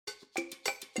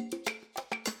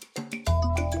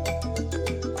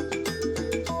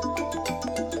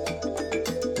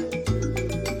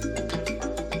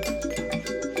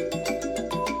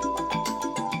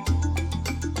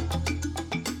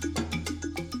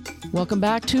Welcome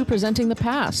back to Presenting the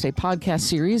Past, a podcast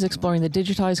series exploring the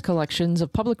digitized collections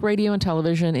of public radio and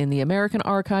television in the American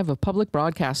Archive of Public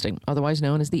Broadcasting, otherwise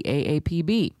known as the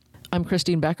AAPB. I'm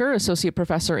Christine Becker, Associate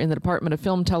Professor in the Department of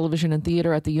Film, Television, and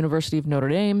Theater at the University of Notre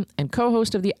Dame, and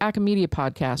co-host of the Acamedia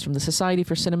podcast from the Society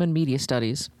for Cinema and Media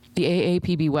Studies. The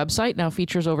AAPB website now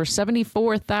features over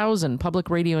 74,000 public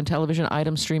radio and television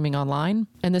items streaming online,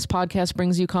 and this podcast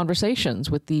brings you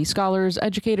conversations with the scholars,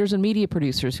 educators, and media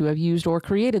producers who have used or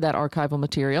created that archival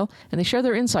material, and they share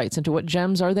their insights into what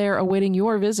gems are there awaiting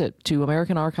your visit to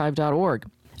americanarchive.org.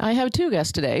 I have two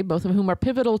guests today, both of whom are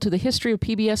pivotal to the history of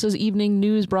PBS's evening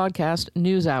news broadcast,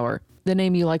 NewsHour. The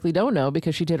name you likely don't know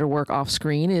because she did her work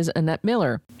off-screen is Annette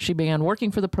Miller. She began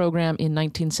working for the program in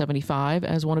 1975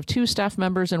 as one of two staff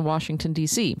members in Washington,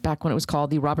 D.C., back when it was called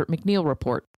the Robert MacNeil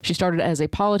Report. She started as a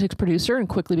politics producer and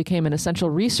quickly became an essential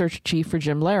research chief for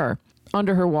Jim Lehrer.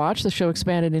 Under her watch, the show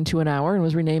expanded into an hour and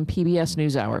was renamed PBS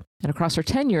NewsHour. And across her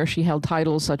tenure, she held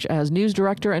titles such as News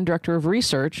Director and Director of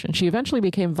Research, and she eventually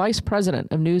became Vice President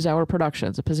of NewsHour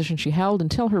Productions, a position she held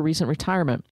until her recent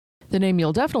retirement. The name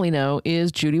you'll definitely know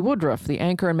is Judy Woodruff, the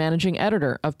anchor and managing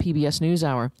editor of PBS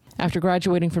NewsHour. After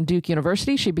graduating from Duke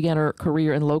University, she began her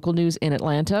career in local news in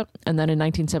Atlanta, and then in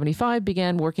 1975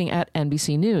 began working at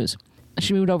NBC News.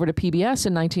 She moved over to PBS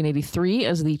in 1983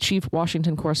 as the chief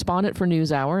Washington correspondent for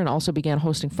NewsHour and also began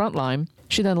hosting Frontline.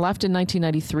 She then left in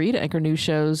 1993 to anchor news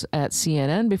shows at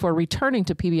CNN before returning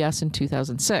to PBS in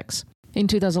 2006. In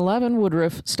 2011,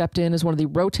 Woodruff stepped in as one of the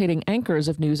rotating anchors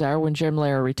of NewsHour when Jim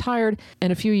Lehrer retired,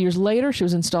 and a few years later, she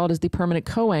was installed as the permanent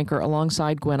co-anchor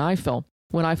alongside Gwen Ifill.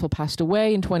 When Ifill passed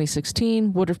away in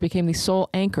 2016, Woodruff became the sole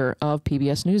anchor of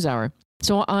PBS NewsHour.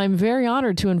 So I'm very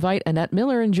honored to invite Annette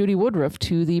Miller and Judy Woodruff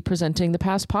to the Presenting the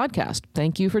Past podcast.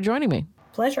 Thank you for joining me.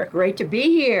 Pleasure. Great to be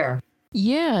here.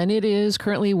 Yeah, and it is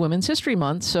currently Women's History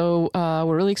Month, so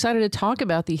we're really excited to talk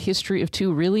about the history of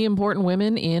two really important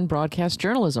women in broadcast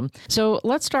journalism. So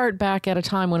let's start back at a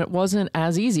time when it wasn't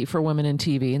as easy for women in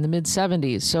TV in the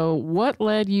mid-'70s. So what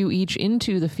led you each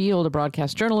into the field of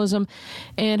broadcast journalism,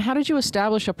 and how did you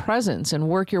establish a presence and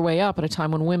work your way up at a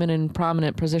time when women in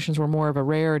prominent positions were more of a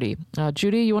rarity?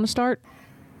 Judy, you want to start?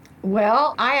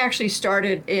 Well, I actually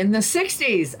started in the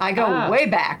 60s. I go way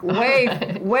back,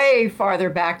 way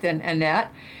farther back than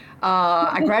Annette.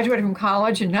 I graduated from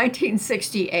college in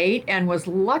 1968 and was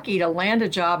lucky to land a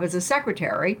job as a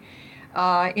secretary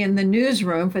in the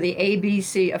newsroom for the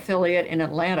ABC affiliate in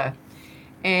Atlanta.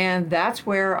 And that's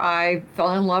where I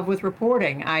fell in love with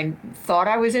reporting. I thought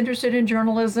I was interested in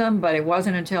journalism, but it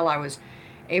wasn't until I was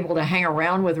able to hang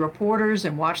around with reporters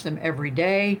and watch them every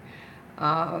day.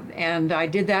 And I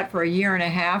did that for a year and a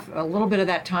half. A little bit of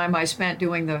that time I spent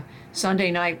doing the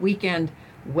Sunday night weekend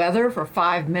weather for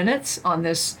 5 minutes on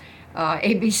this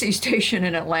ABC station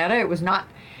in Atlanta. It was not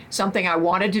something I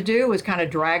wanted to do, was kind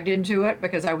of dragged into it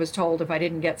because I was told if I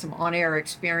didn't get some on-air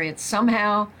experience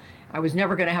somehow, I was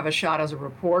never going to have a shot as a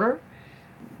reporter.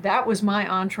 That was my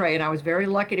entree, and I was very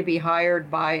lucky to be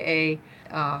hired by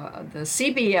the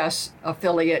CBS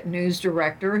affiliate news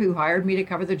director who hired me to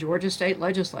cover the Georgia State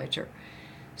Legislature.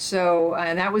 So,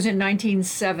 and that was in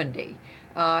 1970.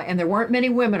 And there weren't many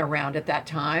women around at that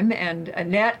time. And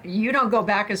Annette, you don't go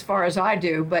back as far as I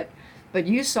do, but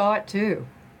you saw it too.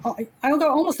 I don't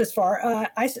go almost as far.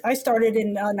 I started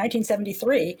in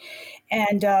 1973,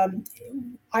 and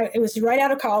it was right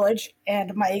out of college.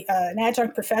 And my an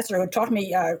adjunct professor who had taught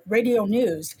me radio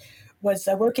news was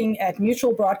working at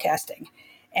Mutual Broadcasting.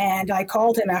 And I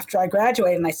called him after I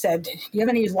graduated and I said, do you have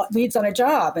any leads on a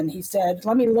job? And he said,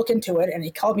 let me look into it. And he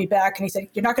called me back and he said,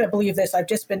 you're not going to believe this. I've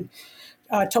just been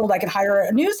told I can hire a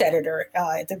news editor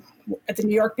at the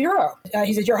New York Bureau.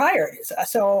 He said, you're hired.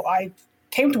 So I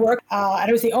came to work and I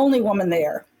was the only woman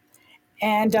there.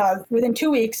 And within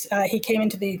 2 weeks, he came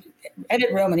into the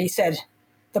edit room and he said,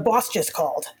 the boss just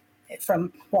called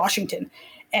from Washington.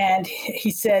 And he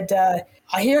said,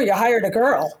 I hear you hired a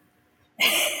girl.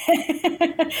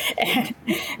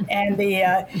 and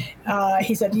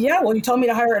he said, yeah, well, you told me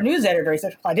to hire a news editor. He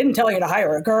said, I didn't tell you to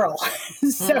hire a girl.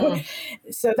 So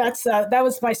that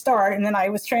was my start. And then I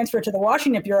was transferred to the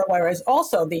Washington Bureau, where I was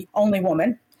also the only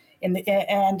woman.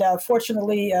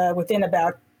 Fortunately, within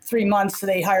about 3 months,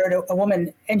 they hired a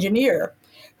woman engineer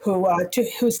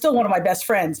who's still one of my best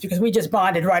friends because we just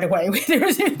bonded right away. There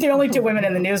was the only two women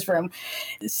in the newsroom.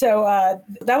 So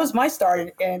that was my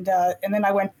start. And then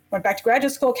I went back to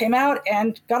graduate school, came out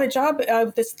and got a job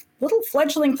with this little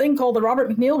fledgling thing called the Robert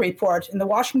MacNeil Report in the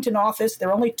Washington office. There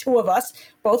were only two of us,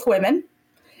 both women,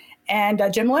 and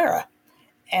Jim Lehrer.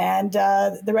 And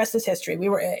the rest is history.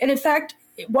 And in fact,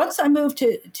 once I moved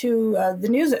to the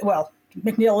news,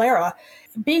 MacNeil Lehrer,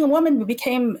 being a woman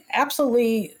became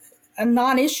absolutely a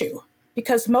non-issue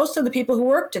because most of the people who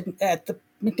worked at the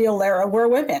MacNeil-Lehrer were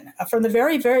women from the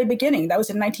very, very beginning. That was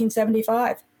in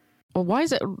 1975. Well,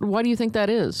 why do you think that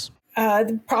is?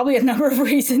 Probably a number of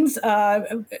reasons.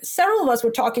 Several of us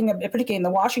were talking, particularly in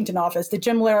the Washington office, that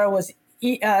Jim Lehrer was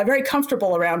very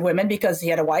comfortable around women because he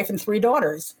had a wife and 3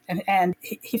 daughters. And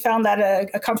he found that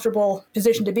a comfortable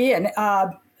position to be in.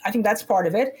 I think that's part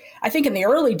of it. I think in the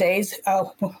early days,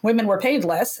 women were paid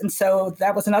less. And so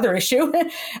that was another issue. There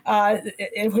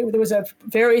was a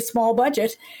very small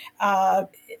budget. I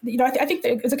think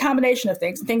it was a combination of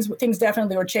things. Things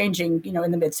definitely were changing,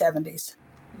 in the mid-'70s.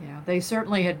 Yeah, they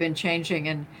certainly had been changing.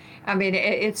 And I mean,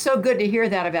 it's so good to hear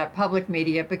that about public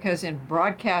media, because in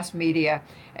broadcast media,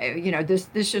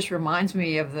 this just reminds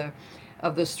me of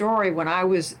the story when I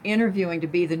was interviewing to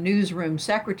be the newsroom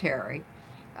secretary.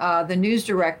 The news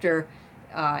director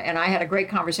and I had a great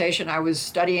conversation. I was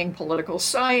studying political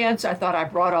science. I thought I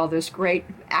brought all this great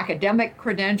academic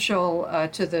credential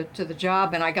to the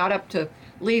job, and I got up to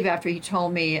leave after he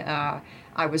told me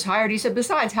I was hired. He said,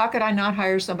 "Besides, how could I not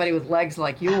hire somebody with legs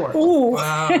like yours?" Ooh.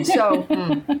 Wow. So,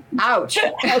 ouch.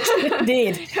 Ouch,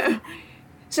 indeed.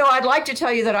 So I'd like to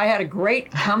tell you that I had a great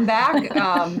comeback.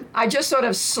 I just sort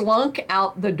of slunk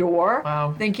out the door,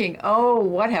 thinking, "Oh,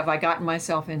 what have I gotten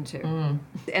myself into?"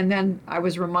 And then I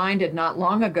was reminded not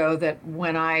long ago that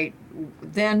when I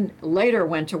then later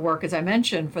went to work, as I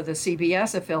mentioned, for the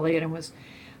CBS affiliate and was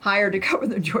hired to cover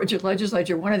the Georgia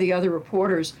legislature, one of the other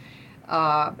reporters,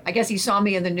 I guess he saw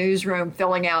me in the newsroom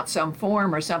filling out some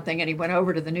form or something, and he went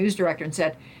over to the news director and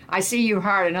said, "I see you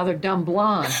hired another dumb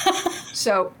blonde."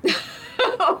 So,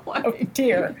 oh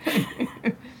dear.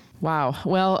 Wow.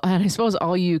 Well, and I suppose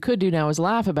all you could do now is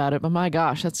laugh about it, but my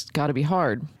gosh, that's got to be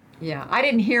hard. Yeah, I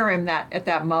didn't hear him at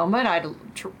that moment. I'd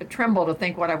tremble to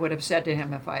think what I would have said to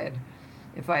him if I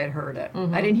had heard it.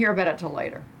 I didn't hear about it till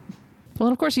later. Well,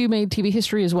 and of course, you made TV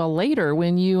history as well later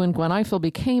when you and Gwen Ifill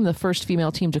became the first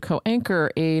female team to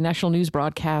co-anchor a national news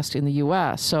broadcast in the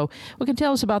U.S. So what can you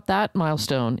tell us about that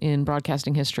milestone in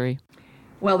broadcasting history?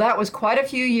 Well, that was quite a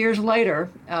few years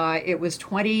later. It was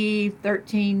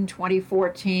 2013,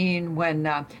 2014, when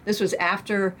this was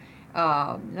after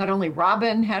not only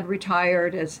Robin had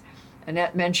retired, as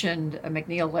Annette mentioned,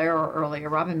 MacNeil-Lehrer earlier.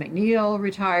 Robin MacNeil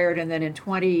retired, and then in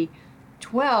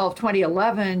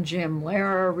 2011, Jim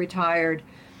Lehrer retired,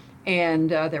 and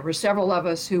there were several of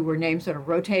us who were named sort of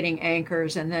rotating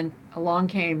anchors, and then along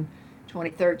came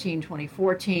 2013,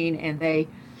 2014, and they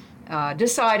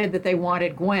decided that they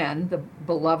wanted Gwen,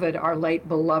 our late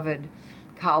beloved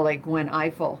colleague, Gwen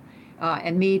Ifill,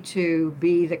 and me to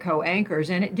be the co-anchors.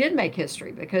 And it did make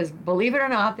history because, believe it or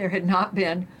not, there had not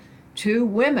been 2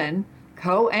 women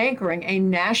co-anchoring a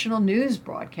national news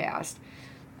broadcast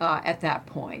at that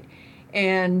point.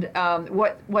 And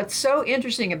what's so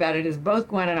interesting about it is both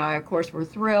Gwen and I, of course, were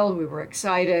thrilled. We were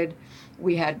excited.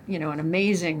 We had, an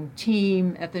amazing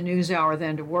team at the NewsHour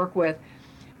then to work with.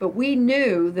 But we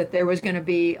knew that there was going to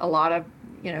be a lot of,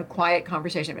 quiet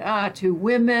conversation about 2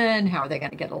 women, how are they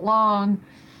going to get along?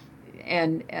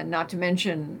 And not to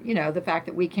mention, the fact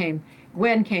that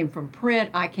Gwen came from print,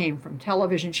 I came from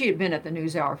television. She had been at the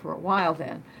NewsHour for a while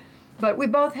then. But we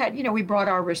both had, we brought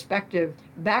our respective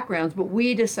backgrounds, but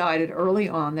we decided early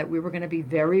on that we were going to be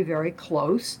very, very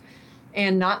close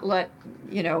and not let,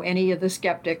 any of the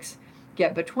skeptics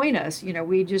get between us.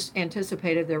 We just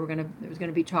anticipated there was going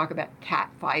to be talk about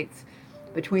cat fights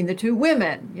between the 2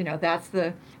 women.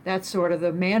 That's sort of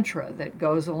the mantra that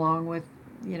goes along with,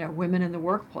 women in the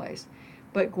workplace.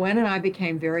 But Gwen and I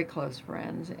became very close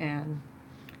friends, and,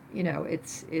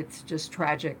 it's just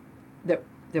tragic that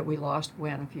we lost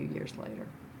Gwen a few years later.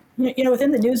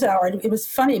 Within the NewsHour, it was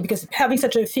funny because having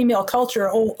such a female culture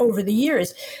over the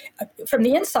years, from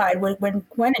the inside, when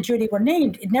Gwen and Judy were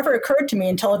named, it never occurred to me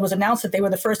until it was announced that they were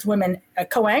the first women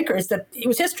co-anchors that it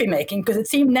was history making because it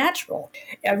seemed natural.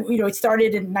 It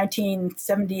started in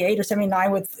 1978 or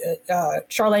 79 with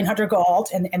Charlene Hunter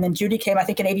Gault, and then Judy came, I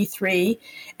think, in 83,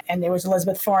 and there was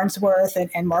Elizabeth Farnsworth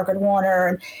and Margaret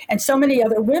Warner and so many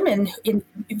other women in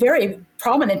very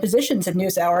prominent positions in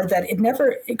NewsHour that it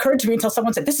never occurred to me until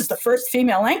someone said, "This is the first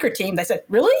female anchor team." They said,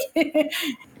 "Really?"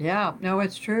 Yeah, no,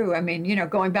 it's true. I mean,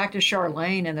 going back to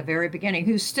Charlene in the very beginning,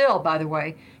 who still, by the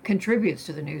way, contributes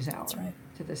to the NewsHour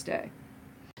to this day.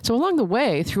 So along the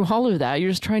way, through all of that, you're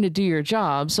just trying to do your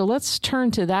job. So let's turn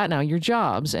to that now, your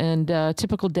jobs and a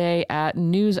typical day at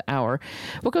NewsHour.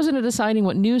 What goes into deciding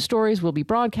what news stories will be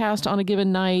broadcast on a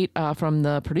given night from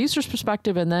the producer's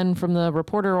perspective and then from the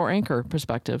reporter or anchor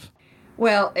perspective?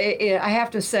 Well, I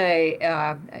have to say,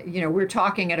 we're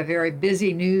talking at a very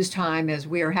busy news time as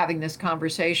we are having this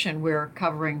conversation. We're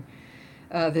covering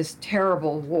this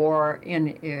terrible war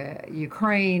in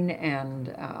Ukraine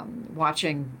and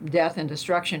watching death and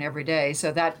destruction every day.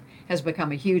 So that has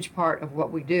become a huge part of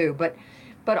what we do.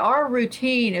 But our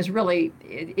routine is really,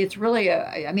 it's really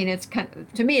it's kind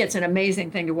of, to me, it's an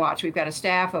amazing thing to watch. We've got a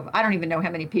staff of, I don't even know how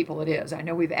many people it is. I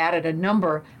know we've added a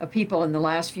number of people in the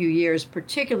last few years,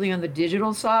 particularly on the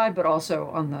digital side, but also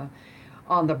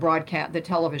on the broadcast, the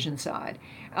television side.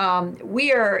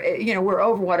 We are, we're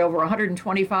over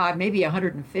 125, maybe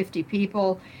 150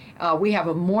 people. We have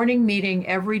a morning meeting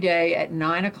every day at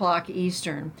 9 o'clock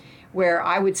Eastern, where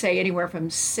I would say anywhere from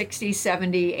 60,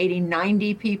 70, 80,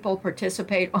 90 people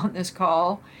participate on this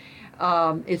call.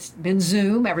 It's been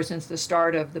Zoom ever since the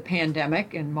start of the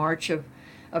pandemic in March of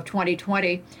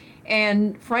 2020.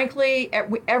 And frankly,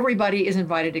 everybody is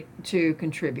invited to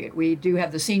contribute. We do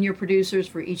have the senior producers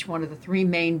for each one of the three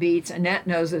main beats. Annette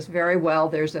knows this very well.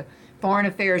 There's a foreign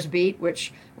affairs beat,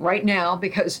 which right now,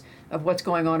 because of what's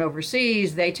going on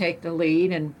overseas, they take the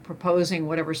lead in proposing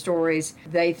whatever stories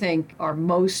they think are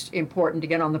most important to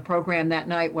get on the program that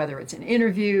night, whether it's an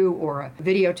interview or a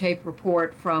videotape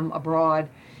report from abroad.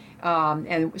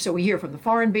 And so we hear from the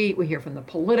foreign beat, we hear from the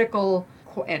political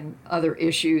and other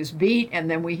issues beat, and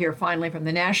then we hear finally from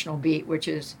the national beat, which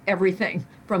is everything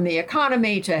from the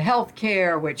economy to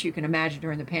healthcare, which you can imagine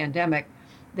during the pandemic,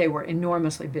 they were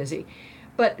enormously busy.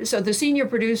 But so the senior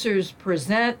producers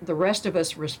present, the rest of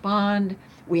us respond.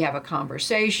 We have a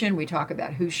conversation. We talk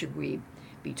about who should we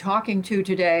be talking to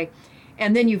today.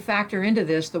 And then you factor into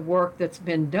this the work that's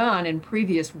been done in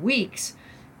previous weeks,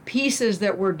 pieces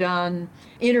that were done,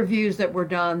 interviews that were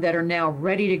done that are now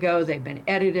ready to go. They've been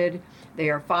edited. They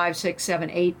are 5, 6, 7,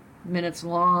 8 minutes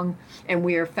long. And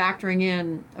we are factoring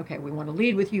in, okay, we want to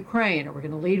lead with Ukraine, or we're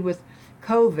going to lead with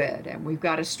COVID, and we've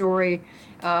got a story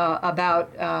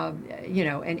about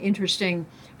an interesting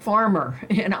farmer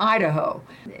in Idaho,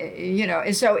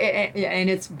 and so and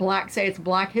it's Black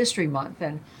History Month,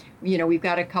 and we've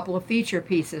got a couple of feature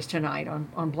pieces tonight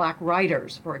on Black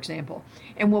writers, for example,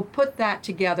 and we'll put that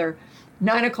together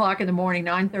 9 o'clock in the morning,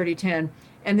 9:30, 10,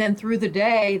 and then through the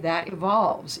day that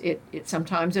evolves. It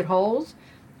sometimes it holds,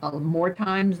 more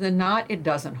times than not it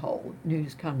doesn't hold.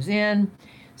 News comes in.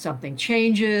 Something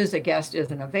changes, a guest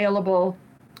isn't available.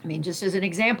 I mean, just as an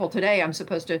example, today I'm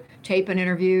supposed to tape an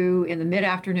interview in the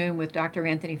mid-afternoon with Dr.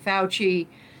 Anthony Fauci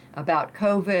about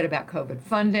COVID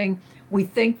funding. We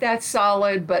think that's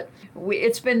solid, but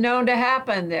it's been known to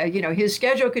happen. His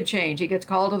schedule could change. He gets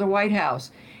called to the White House.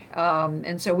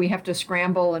 And so we have to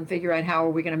scramble and figure out how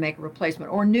are we going to make a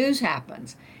replacement. Or news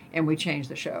happens and we change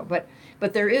the show.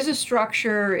 But there is a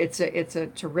structure. It's a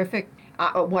terrific.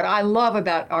 What I love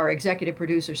about our executive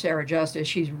producer, Sarah Justice,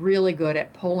 she's really good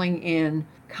at pulling in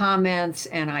comments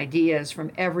and ideas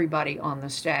from everybody on the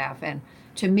staff. And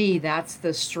to me, that's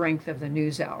the strength of the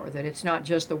NewsHour, that it's not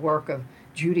just the work of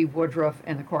Judy Woodruff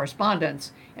and the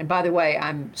correspondents. And by the way,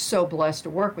 I'm so blessed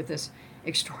to work with this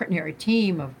extraordinary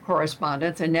team of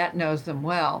correspondents. Annette knows them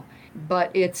well. But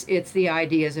it's the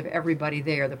ideas of everybody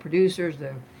there, the producers,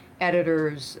 the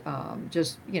editors,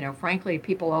 frankly,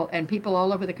 people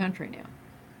all over the country now.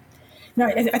 No,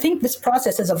 I think this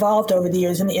process has evolved over the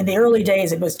years. In the early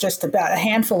days, it was just about a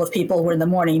handful of people who were in the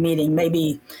morning meeting,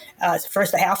 maybe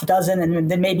first a half a dozen and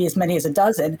then maybe as many as a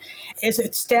dozen.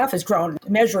 Its staff has grown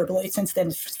immeasurably since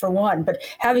then, for one, but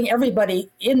having everybody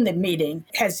in the meeting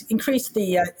has increased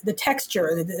the texture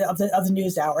of the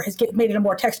NewsHour, has made it a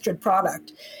more textured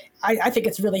product. I think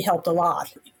it's really helped a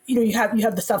lot. You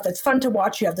have the stuff that's fun to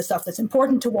watch. You have the stuff that's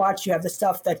important to watch. You have the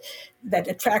stuff that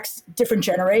attracts different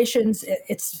generations.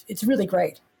 It's really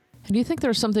great. And do you think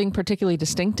there's something particularly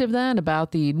distinctive then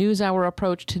about the NewsHour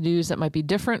approach to news that might be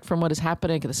different from what is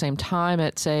happening at the same time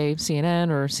at, say, CNN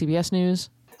or CBS News?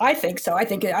 I think so. I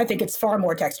think it's far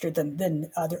more textured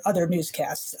than other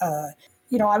newscasts.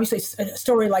 Obviously, a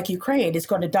story like Ukraine is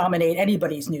going to dominate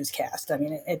anybody's newscast. I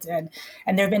mean, and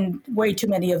there have been way too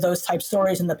many of those type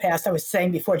stories in the past. I was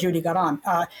saying before Judy got on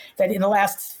that in the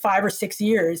last 5 or 6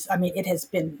 years, I mean, it has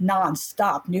been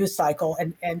nonstop news cycle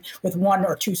and with 1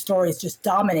 or 2 stories just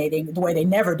dominating the way they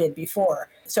never did before.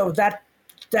 So that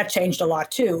changed a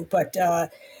lot too. But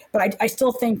I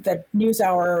still think that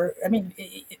NewsHour, I mean,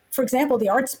 for example, the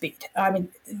arts beat. I mean,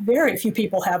 very few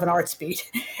people have an arts beat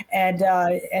and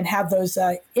have those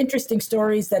interesting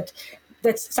stories that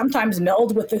sometimes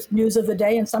meld with the news of the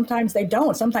day and sometimes they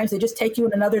don't. Sometimes they just take you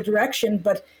in another direction,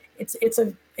 but it's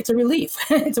a relief.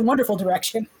 It's a wonderful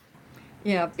direction.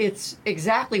 Yeah, it's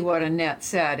exactly what Annette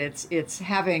said. It's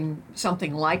having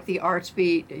something like the Arts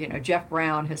Beat. You know, Jeff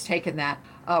Brown has taken that.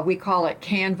 We call it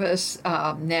Canvas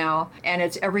now, and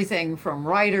it's everything from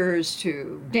writers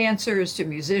to dancers to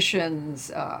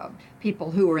musicians,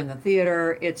 people who are in the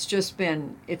theater. It's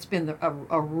been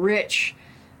a rich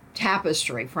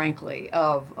tapestry, frankly,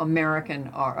 of American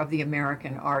art, of the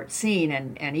American art scene,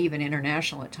 and even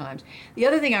international at times. The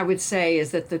other thing I would say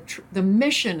is that the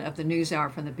mission of the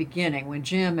NewsHour from the beginning, when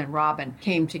Jim and Robin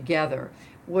came together,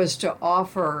 was to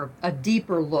offer a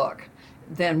deeper look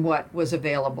than what was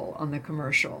available on the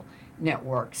commercial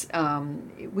networks.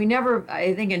 We never,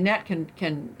 I think Annette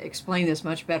can explain this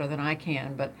much better than I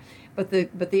can, but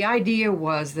the idea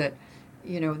was that,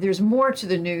 you know, there's more to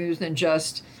the news than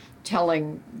just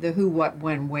telling the who, what,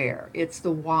 when, where. It's the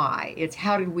why. It's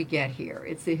how did we get here?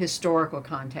 It's the historical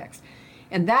context.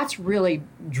 And that's really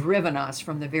driven us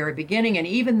from the very beginning. And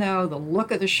even though the look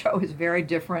of the show is very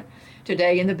different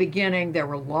today, in the beginning, there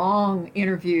were long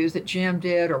interviews that Jim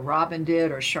did or Robin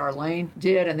did or Charlene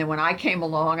did. And then when I came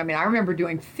along, I mean, I remember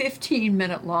doing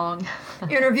 15-minute long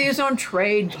interviews on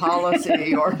trade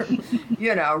policy or,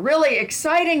 you know, really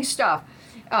exciting stuff.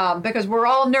 Because we're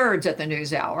all nerds at the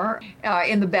NewsHour,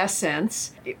 in the best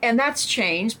sense, and that's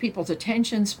changed. People's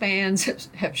attention spans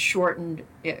have shortened,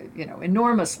 you know,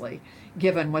 enormously,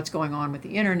 given what's going on with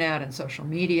the internet and social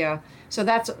media. So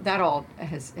that all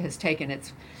has taken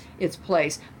its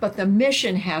place. But the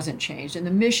mission hasn't changed, and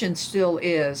the mission still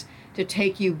is to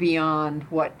take you beyond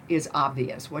what is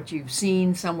obvious, what you've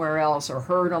seen somewhere else or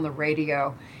heard on the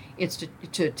radio. It's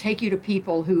to take you to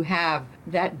people who have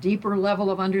that deeper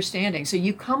level of understanding. So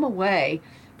you come away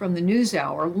from the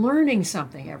NewsHour learning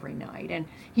something every night and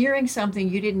hearing something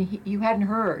you hadn't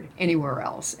heard anywhere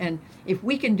else. And if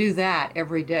we can do that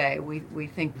every day, we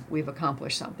think we've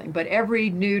accomplished something. But every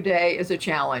new day is a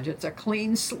challenge. It's a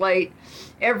clean slate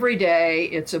every day.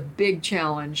 It's a big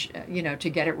challenge, you know, to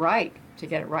get it right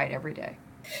every day.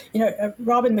 You know,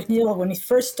 Robin MacNeil, when he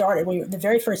first started, the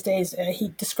very first days, he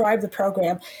described the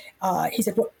program. He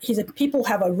said people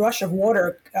have a rush of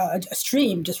water, a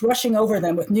stream just rushing over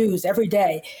them with news every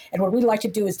day. And what we like to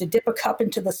do is to dip a cup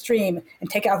into the stream and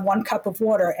take out one cup of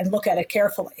water and look at it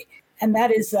carefully. And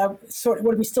that is sort of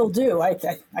what we still do. I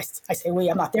say we,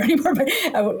 I'm not there anymore,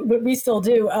 but we still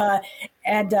do.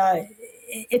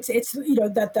 It's you know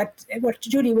that what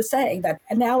Judy was saying, that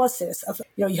analysis of,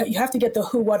 you know, you have to get the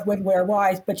who, what, when, where,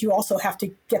 why, but you also have to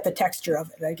get the texture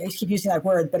of it. I keep using that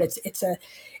word, but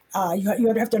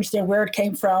you have to understand where it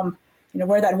came from, you know,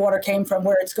 where that water came from,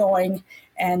 where it's going,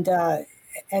 and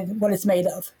what it's made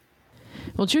of.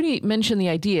 Well, Judy mentioned the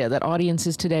idea that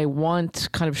audiences today want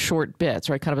kind of short bits,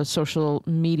 right? Kind of a social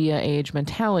media age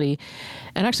mentality.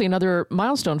 And actually, another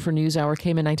milestone for NewsHour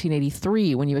came in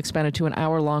 1983 when you expanded to an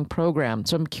hour-long program.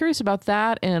 So I'm curious about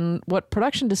that and what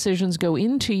production decisions go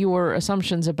into your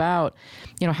assumptions about,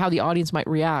 you know, how the audience might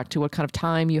react to what kind of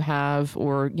time you have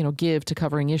or, you know, give to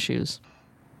covering issues.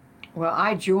 Well,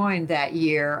 I joined that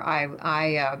year.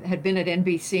 I had been at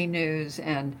NBC News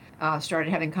and started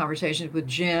having conversations with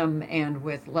Jim and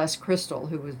with Les Crystal,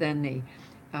 who was then the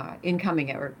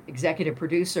incoming or executive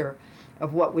producer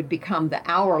of what would become the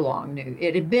hour-long news.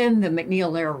 It had been the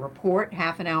MacNeil-Lehrer Report,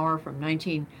 half an hour from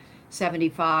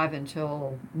 1975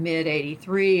 until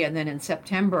mid-83, and then in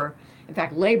September, in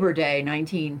fact, Labor Day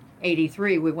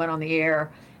 1983, we went on the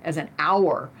air as an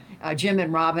hour. Jim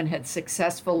and Robin had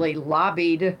successfully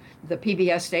lobbied the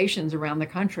PBS stations around the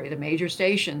country, the major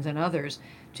stations and others,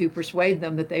 to persuade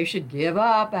them that they should give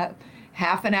up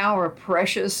half an hour of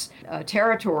precious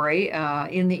territory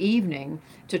in the evening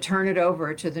to turn it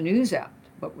over to the NewsHour,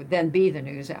 what would then be the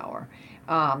NewsHour.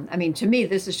 I mean, to me,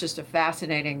 this is just a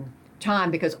fascinating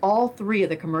time because all three of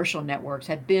the commercial networks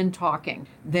had been talking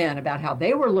then about how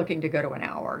they were looking to go to an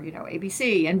hour, you know,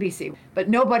 ABC, NBC, but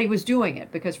nobody was doing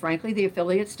it because frankly the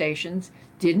affiliate stations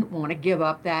didn't want to give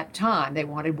up that time. They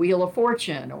wanted Wheel of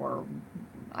Fortune or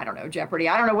I don't know, Jeopardy,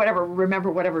 I don't know,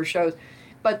 whatever shows,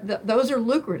 but those are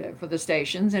lucrative for the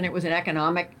stations and it was an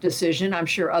economic decision. I'm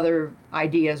sure other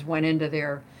ideas went into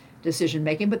their decision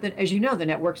making, but as you know, the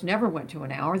networks never went to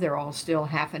an hour. They're all still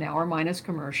half an hour minus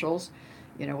commercials.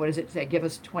 You know, what does it say? Give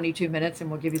us 22 minutes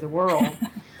and we'll give you the world.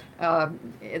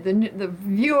 The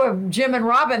view of Jim and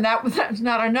Robin, that's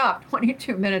not enough.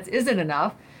 22 minutes isn't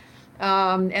enough.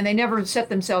 And they never set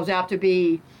themselves out to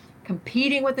be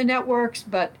competing with the networks,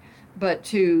 but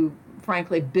to,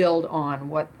 frankly, build on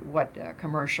what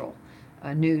commercial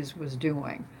news was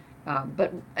doing.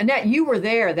 But Annette, you were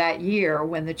there that year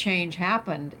when the change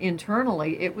happened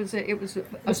internally. It was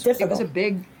a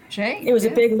big Jay? It was a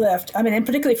big lift. I mean, and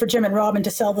particularly for Jim and Robin to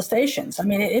sell the stations. I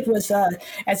mean, it was,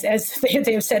 as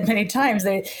they have said many times,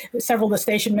 several of the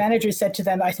station managers said to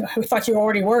them, I thought you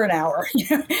already were an hour.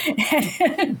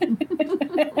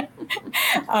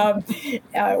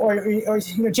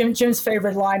 Jim's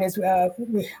favorite line is,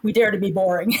 we dare to be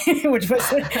boring, which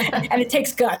was, and it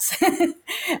takes guts.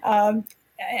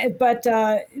 But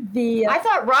I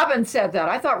thought Robin said that.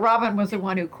 I thought Robin was the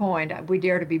one who coined "We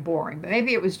dare to be boring," but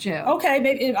maybe it was Jim. Okay,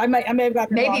 maybe I may have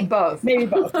gotten it wrong. Both. Maybe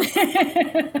both. But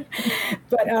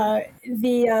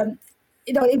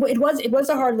it was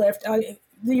a hard lift.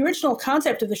 The original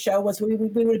concept of the show was we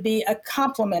would be a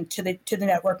complement to the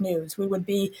network news. We would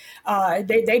be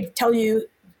they'd tell you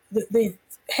the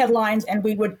headlines, and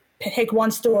we would take one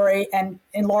story and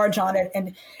enlarge on it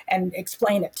and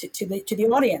explain it to the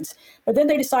audience. But then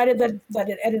they decided that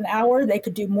at an hour they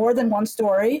could do more than one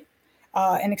story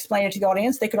and explain it to the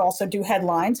audience. They could also do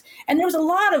headlines. And there was a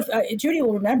lot of, Judy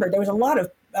will remember, there was a lot of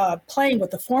playing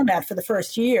with the format for the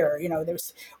first year. There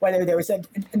was a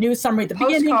news summary at the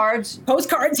beginning.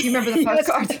 Postcards. You remember the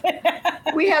postcards?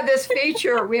 We had this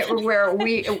feature where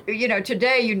we,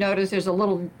 today you notice there's a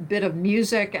little bit of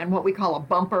music and what we call a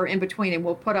bumper in between, and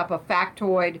we'll put up a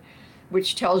factoid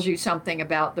which tells you something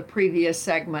about the previous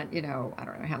segment. I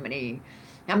don't know how many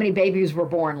babies were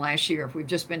born last year if we've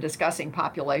just been discussing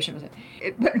populations.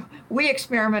 But we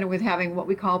experimented with having what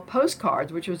we call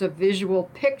postcards, which was a visual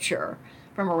picture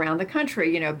from around the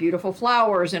country, beautiful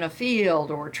flowers in a field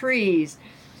or trees.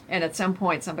 And at some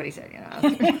point somebody said,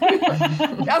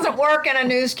 it doesn't work in a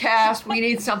newscast. We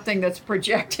need something that's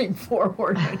projecting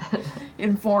forward and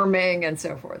informing and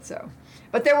so forth.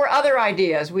 But there were other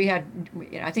ideas. We had,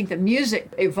 I think the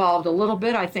music evolved a little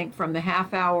bit, I think, from the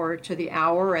half hour to the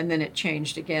hour, and then it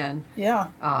changed again. Yeah.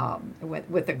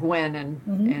 With the Gwen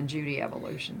and Judy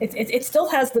evolution. It still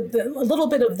has a little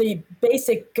bit of the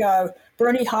basic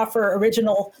Bernie Hoffer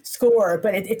original score,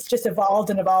 but it's just evolved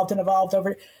and evolved and evolved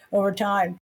over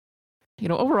time.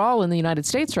 Overall in the United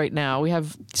States right now, we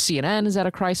have CNN is at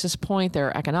a crisis point. There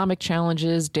are economic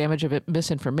challenges, damage of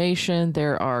misinformation.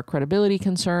 There are credibility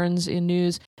concerns in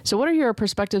news. So what are your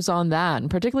perspectives on that,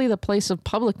 and particularly the place of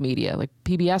public media, like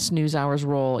PBS NewsHour's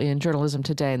role in journalism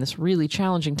today in this really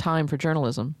challenging time for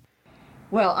journalism?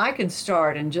 Well, I can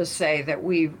start and just say that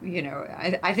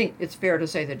I think it's fair to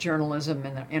say that journalism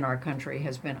in our country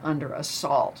has been under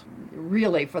assault,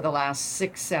 really, for the last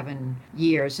 6-7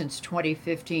 years, since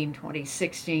 2015,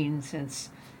 2016, since,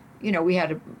 we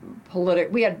had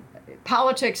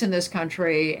politics in this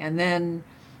country, and then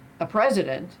a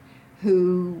president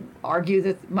who argued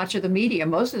that most of the media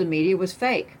was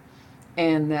fake.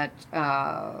 And that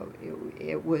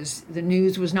the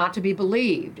news was not to be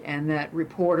believed, and that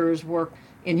reporters were,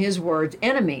 in his words,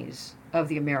 enemies of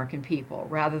the American people,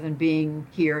 rather than being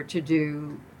here to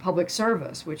do public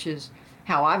service, which is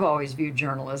how I've always viewed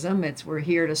journalism. We're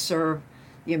here to serve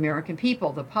the American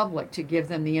people, the public, to give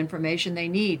them the information they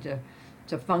need to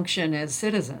function as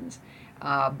citizens.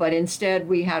 But instead,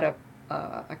 we had a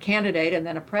candidate and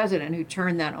then a president who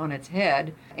turned that on its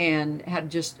head and had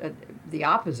just the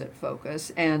opposite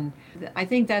focus. And I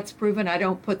think that's proven. I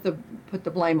don't put the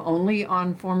blame only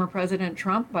on former President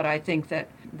Trump, but I think that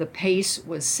the pace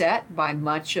was set by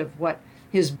much of what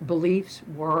his beliefs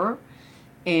were.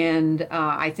 And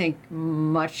I think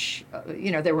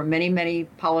there were many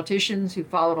politicians who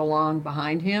followed along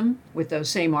behind him with those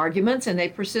same arguments, and they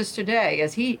persist today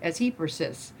as he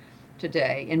persists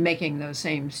today in making those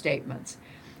same statements.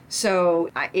 So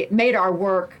it made our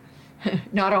work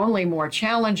not only more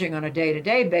challenging on a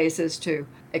day-to-day basis to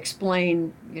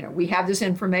explain, we have this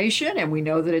information and we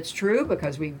know that it's true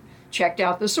because we've checked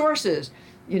out the sources.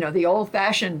 The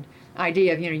old-fashioned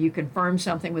idea of, you confirm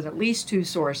something with at least 2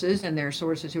 sources, and they're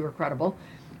sources who are credible.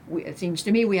 It seems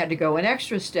to me we had to go an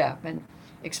extra step and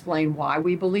explain why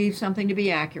we believe something to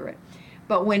be accurate.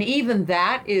 But when even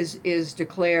that is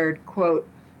declared, quote,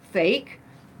 fake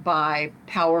by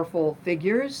powerful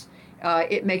figures,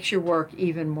 it makes your work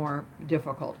even more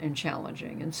difficult and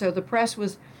challenging. And so the press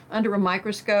was under a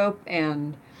microscope,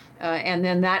 and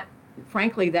then that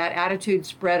attitude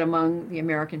spread among the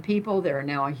American people. There are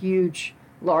now a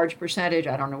large percentage,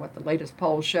 I don't know what the latest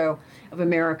polls show, of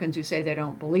Americans who say they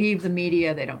don't believe the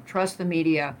media, they don't trust the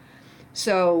media.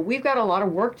 So we've got a lot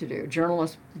of work to do,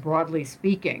 journalists broadly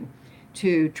speaking,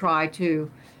 to try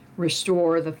to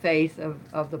restore the faith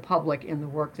of the public in the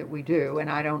work that we do. And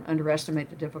I don't underestimate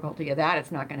the difficulty of that.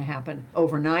 It's not going to happen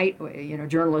overnight.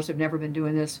 Journalists have never been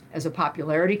doing this as a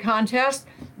popularity contest,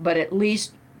 but at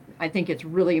least I think it's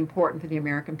really important for the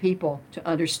American people to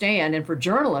understand, and for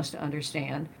journalists to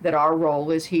understand, that our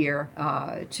role is here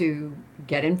to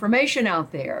get information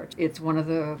out there. It's one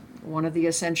of the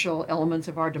essential elements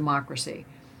of our democracy.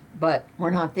 But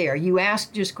we're not there. You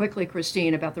asked just quickly,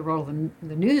 Christine, about the role of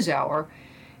the NewsHour,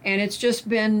 and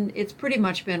it's pretty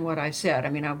much been what I said. I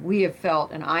mean, we have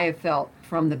felt, and I have felt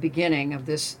from the beginning of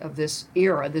this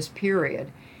era, this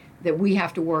period, that we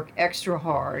have to work extra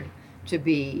hard to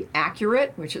be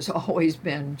accurate, which has always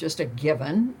been just a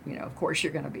given. You know, of course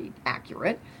you're going to be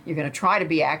accurate. You're going to try to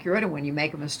be accurate, and when you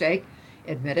make a mistake,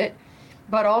 admit it.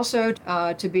 But also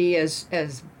to be as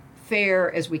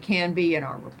fair as we can be in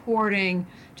our reporting,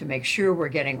 to make sure we're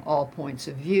getting all points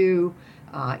of view,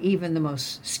 even the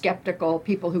most skeptical,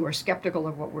 people who are skeptical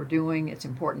of what we're doing. It's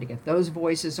important to get those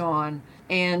voices on,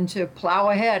 and to plow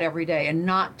ahead every day and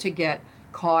not to get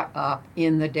caught up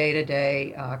in the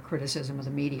day-to-day criticism of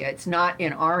the media. It's not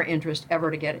in our interest ever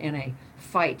to get in a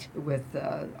fight with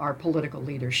our political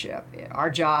leadership. Our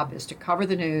job is to cover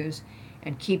the news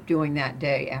and keep doing that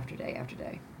day after day after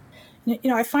day. You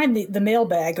know, I find the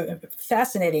mailbag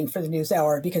fascinating for the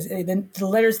NewsHour, because the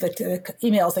letters,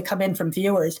 emails that come in from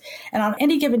viewers, and on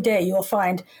any given day you'll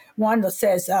find one that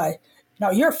says,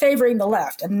 "No, you're favoring the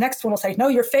left," and the next one will say, "No,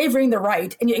 you're favoring the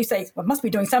right," and you say, "Well, must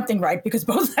be doing something right," because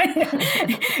both,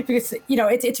 because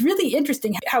it's really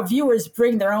interesting how viewers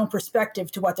bring their own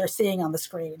perspective to what they're seeing on the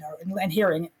screen and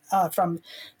hearing from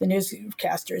the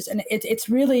newscasters, and it's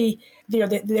really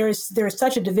there's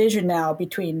such a division now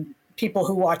between people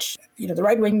who watch the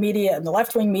right-wing media and the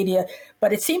left-wing media,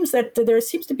 but it seems that there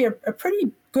seems to be a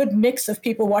pretty good mix of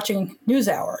people watching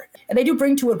NewsHour, and they do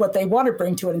bring to it what they want to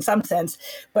bring to it in some sense,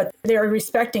 but they're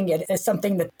respecting it as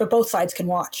something that both sides can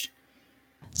watch.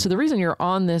 So the reason you're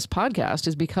on this podcast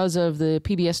is because of the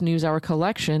PBS NewsHour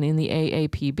collection in the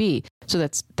AAPB. So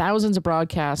that's thousands of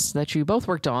broadcasts that you both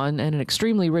worked on, and an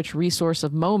extremely rich resource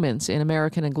of moments in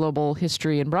American and global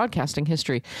history and broadcasting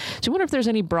history. So I wonder if there's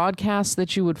any broadcasts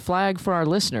that you would flag for our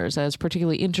listeners as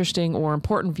particularly interesting or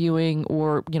important viewing,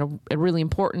 or really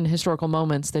important historical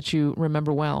moments that you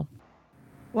remember well.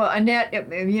 Well, Annette,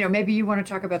 maybe you want to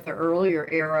talk about the earlier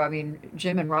era. I mean,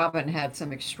 Jim and Robin had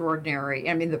some extraordinary,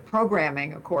 the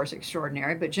programming, of course,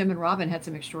 extraordinary, but Jim and Robin had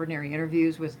some extraordinary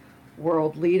interviews with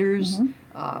world leaders,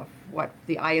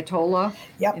 the Ayatollah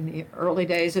in the early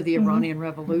days of the Iranian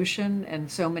Revolution,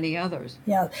 and so many others.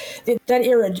 Yeah, that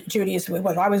era, Judy, is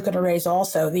what I was going to raise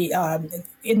also. When the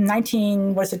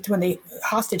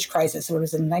hostage crisis, it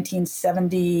was in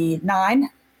 1979?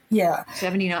 Yeah,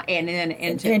 79, and then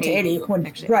into 80.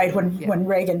 When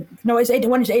Reagan. No, it's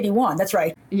 81 to 81. That's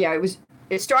right. Yeah,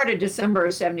 it started December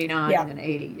of 79 and then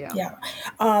 80. Yeah.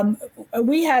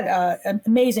 We had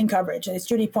amazing coverage, as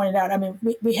Judy pointed out. I mean,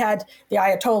 we had the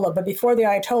Ayatollah, but before the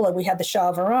Ayatollah, we had the Shah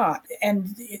of Iran,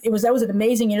 and that was an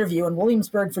amazing interview in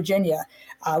Williamsburg, Virginia,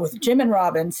 with Jim and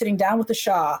Robin sitting down with the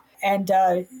Shah, and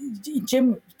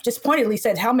Jim just pointedly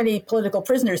said, "How many political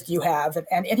prisoners do you have?"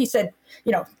 And he said,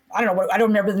 I don't know, I don't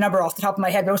remember the number off the top of my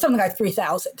head, but it was something like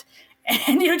 3,000.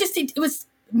 And, it was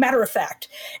matter of fact.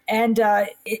 And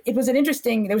it was an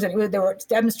interesting, there were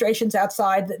demonstrations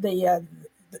outside the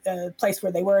place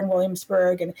where they were in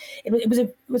Williamsburg. And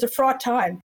it was a fraught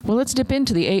time. Well, let's dip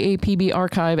into the AAPB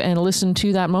archive and listen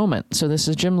to that moment. So this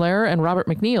is Jim Lehrer and Robert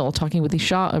MacNeil talking with the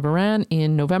Shah of Iran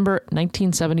in November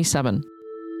 1977.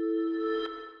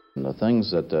 The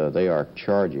things that they are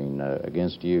charging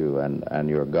against you and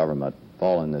your government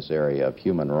fall in this area of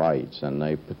human rights, and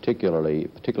they particularly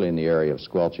in the area of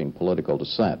squelching political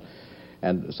dissent.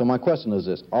 And so my question is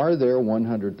this: are there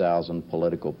 100,000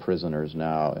 political prisoners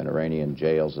now in Iranian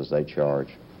jails as they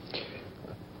charge?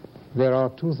 There are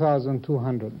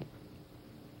 2,200.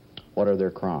 What are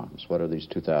their crimes? What are these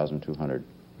 2,200?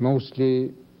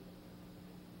 Mostly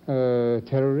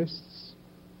terrorists,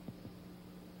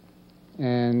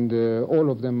 and all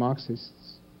of them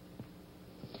Marxists.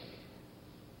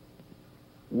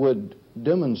 Would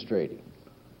demonstrating,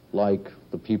 like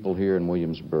the people here in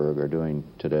Williamsburg are doing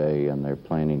today and they're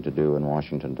planning to do in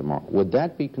Washington tomorrow, would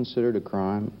that be considered a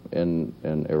crime in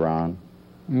Iran?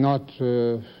 Not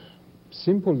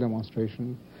simple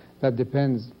demonstration. That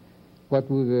depends what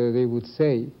they would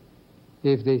say.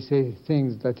 If they say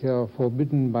things that are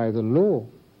forbidden by the law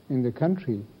in the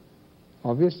country,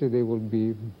 obviously they will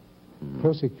be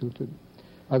prosecuted.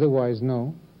 Otherwise,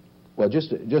 no. Well,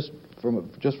 just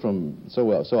from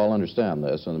so I'll understand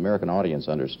this, and the American audience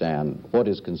understand what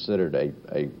is considered a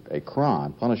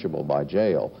crime punishable by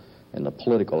jail in the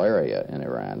political area in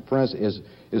Iran. For instance,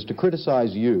 is to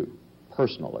criticize you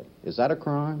personally. Is that a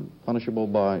crime punishable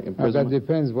by imprisonment? That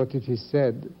depends what it is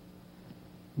said.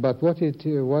 But what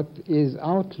is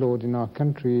outlawed in our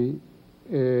country,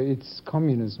 it's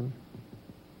communism.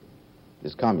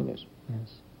 It's communism.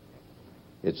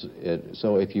 Yes.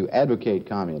 So if you advocate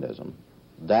communism,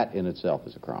 that in itself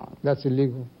is a crime. That's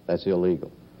illegal. That's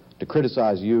illegal. To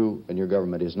criticize you and your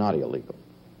government is not illegal.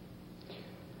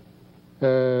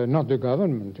 Not the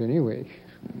government, anyway.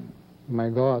 My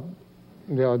God,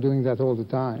 they are doing that all the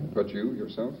time. But you,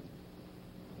 yourself?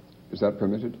 Is that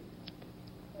permitted?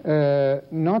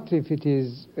 Not if it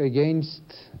is against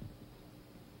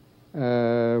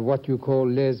what you call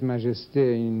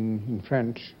lèse-majesté in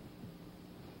French.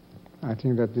 I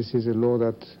think that this is a law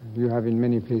that you have in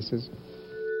many places.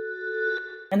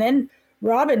 And then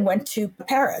Robin went to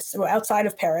Paris, or outside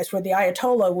of Paris, where the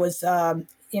Ayatollah was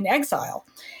in exile.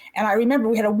 And I remember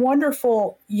we had a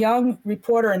wonderful young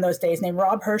reporter in those days named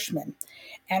Rob Hirschman.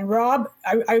 And Rob,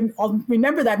 I'll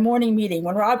remember that morning meeting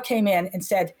when Rob came in and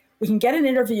said, we can get an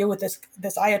interview with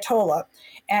this Ayatollah.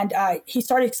 And he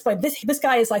started explaining, this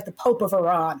guy is like the Pope of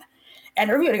Iran.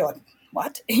 And everybody go,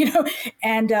 what?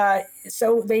 And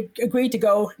so they agreed to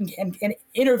go and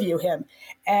interview him.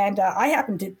 And I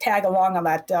happened to tag along on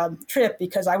that trip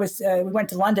because we went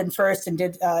to London first and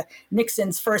did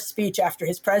Nixon's first speech after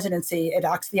his presidency at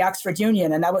the Oxford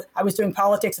Union. And I was doing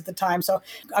politics at the time. So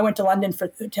I went to London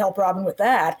to help Robin with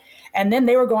that. And then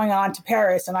they were going on to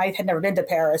Paris, and I had never been to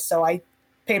Paris. So I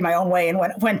paid my own way and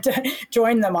went to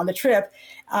join them on the trip.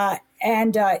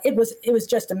 And it was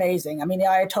just amazing. I mean, the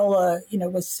Ayatollah,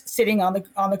 was sitting on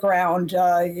the ground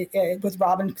with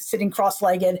Robin sitting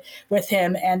cross-legged with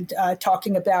him and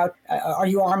talking about, are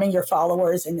you arming your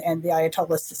followers? And the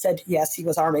Ayatollah said, yes, he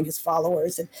was arming his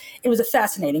followers. And it was a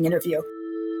fascinating interview.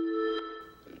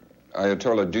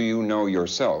 Ayatollah, do you know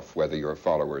yourself whether your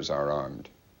followers are armed?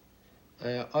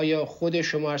 آیا خود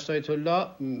شما آیت الله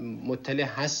مطلع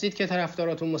هستید که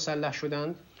طرفداراتون مسلح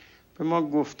شدند؟ به ما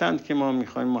گفتند که ما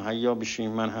میخوایم مهیا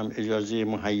بشیم. من هم اجازه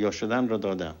مهیا شدن را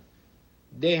دادم.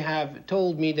 They have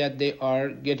told me that they are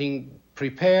getting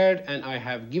prepared and I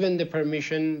have given the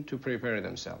permission to prepare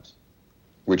themselves.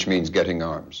 Which means getting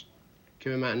arms. که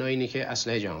به معنای اینه که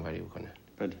اسلحه جمع‌آوری بکنن.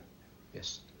 بله.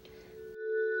 Yes.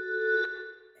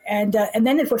 And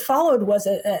then what followed was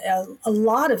a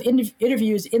lot of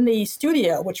interviews in the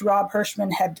studio, which Rob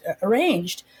Hirschman had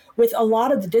arranged, with a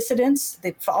lot of the dissidents,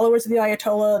 the followers of the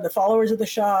Ayatollah, the followers of the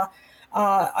Shah,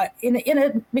 in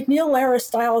a MacNeil-Lehrer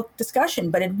style discussion.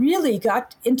 But it really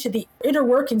got into the inner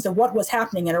workings of what was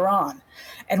happening in Iran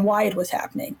and why it was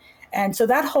happening. And so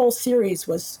that whole series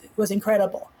was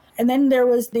incredible. And then there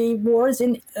was the wars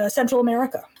in Central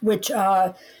America, which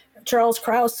Charles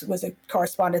Kraus was a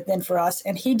correspondent then for us,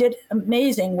 and he did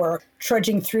amazing work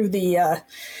trudging through the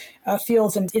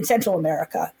fields in Central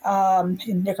America,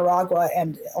 in Nicaragua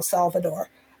and El Salvador,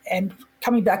 and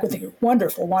coming back with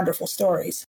wonderful, wonderful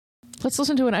stories. Let's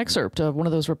listen to an excerpt of one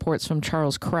of those reports from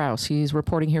Charles Kraus. He's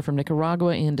reporting here from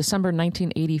Nicaragua in December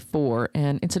 1984.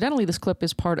 And incidentally, this clip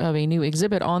is part of a new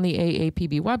exhibit on the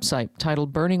AAPB website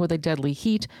titled Burning with a Deadly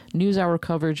Heat, NewsHour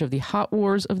coverage of the hot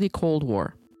wars of the Cold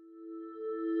War.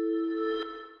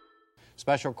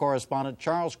 Special correspondent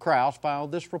Charles Kraus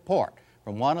filed this report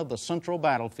from one of the central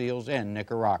battlefields in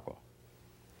Nicaragua.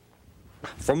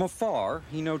 From afar,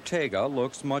 Jinotega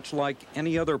looks much like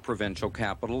any other provincial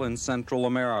capital in Central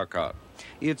America.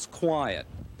 It's quiet,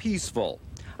 peaceful,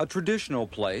 a traditional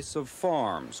place of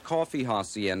farms, coffee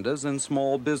haciendas, and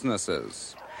small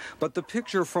businesses. But the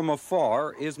picture from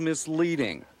afar is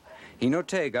misleading.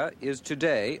 Jinotega is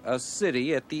today a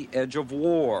city at the edge of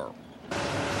war.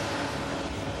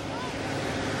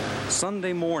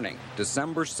 Sunday morning,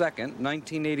 December 2nd,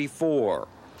 1984.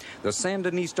 The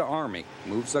Sandinista army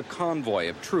moves a convoy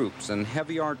of troops and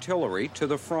heavy artillery to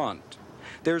the front.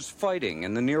 There's fighting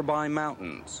in the nearby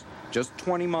mountains. Just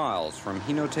 20 miles from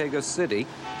Jinotega City,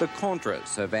 the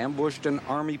Contras have ambushed an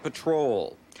army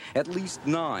patrol. At least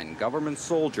 9 government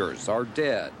soldiers are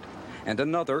dead, and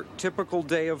another typical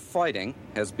day of fighting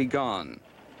has begun.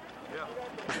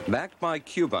 Backed by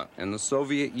Cuba and the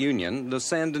Soviet Union, the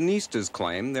Sandinistas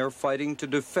claim they're fighting to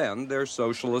defend their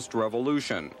socialist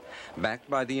revolution. Backed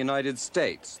by the United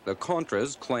States, the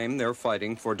Contras claim they're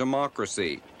fighting for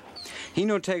democracy.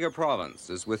 Jinotega province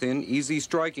is within easy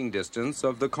striking distance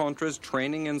of the Contras'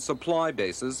 training and supply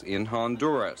bases in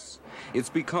Honduras. It's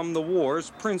become the war's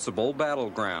principal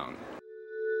battleground.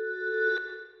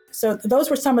 So those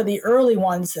were some of the early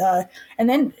ones. And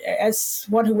then as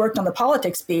one who worked on the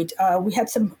politics beat, we had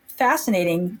some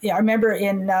fascinating, I remember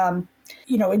in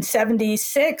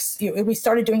 76, we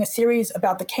started doing a series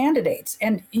about the candidates,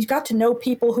 and you got to know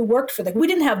people who worked for them. We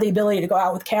didn't have the ability to go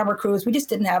out with camera crews. We just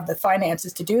didn't have the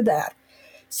finances to do that.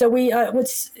 So we would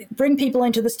bring people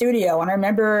into the studio. And I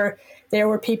remember there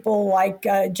were people like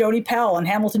Jody Powell and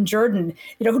Hamilton Jordan,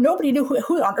 who nobody knew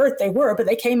who on earth they were, but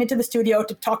they came into the studio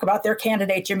to talk about their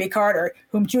candidate, Jimmy Carter,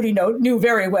 whom Judy knew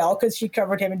very well because she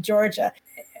covered him in Georgia.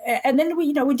 And then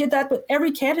we did that with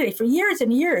every candidate for years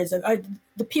and years,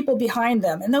 the people behind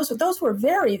them. And those were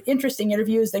very interesting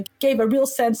interviews that gave a real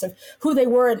sense of who they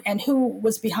were and who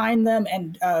was behind them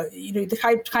and,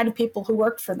 the kind of people who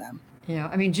worked for them. Yeah,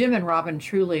 I mean, Jim and Robin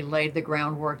truly laid the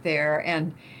groundwork there.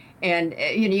 And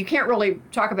you can't really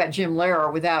talk about Jim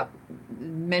Lehrer without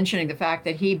mentioning the fact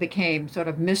that he became sort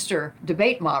of Mr.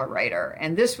 Debate Moderator.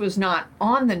 And this was not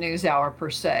on the NewsHour per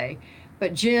se,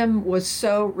 but Jim was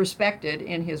so respected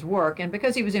in his work. And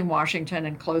because he was in Washington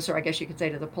and closer, I guess you could say,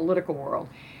 to the political world,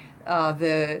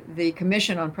 the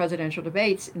Commission on Presidential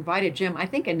Debates invited Jim, I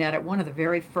think, Annette, at one of the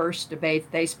very first debates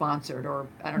they sponsored, or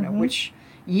I don't know which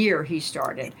year he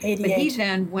started. 88. But he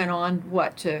then went on,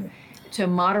 to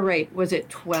moderate, was it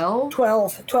 12?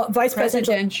 12 vice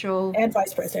presidential and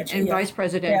vice presidential. And vice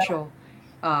presidential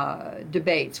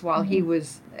debates while he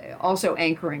was also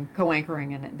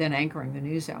co-anchoring and then anchoring the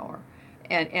NewsHour.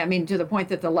 And I mean, to the point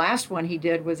that the last one he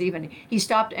did was he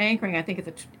stopped anchoring, I think, at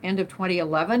the end of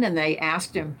 2011, and they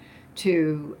asked him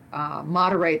to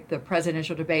moderate the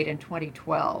presidential debate in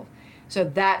 2012. So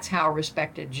that's how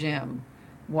respected Jim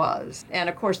was. And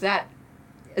of course, that,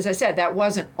 as I said, that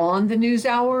wasn't on the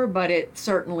NewsHour, but it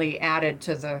certainly added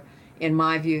to in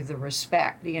my view, the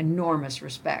respect, the enormous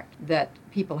respect that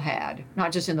people had,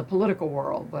 not just in the political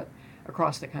world, but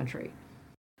across the country.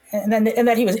 And then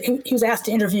he was asked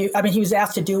to interview. I mean, he was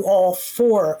asked to do all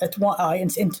four at one.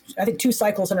 In I think 2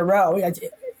 cycles in a row.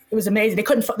 It was amazing. They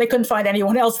couldn't find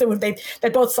anyone else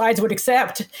that both sides would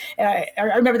accept. I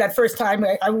remember that first time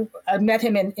I met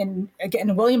him in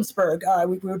Williamsburg.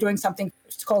 We were doing something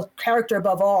called Character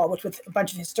Above All, which with a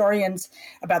bunch of historians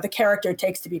about the character it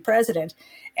takes to be president.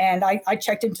 And I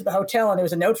checked into the hotel, and there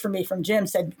was a note for me from Jim,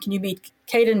 said, "Can you meet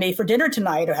Kate and me for dinner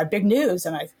tonight? I have big news."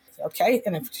 And I said, "Okay."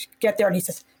 And I get there, and he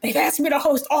says, "They've asked me to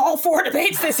host all 4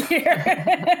 debates this year."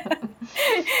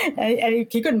 and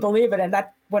he couldn't believe it. And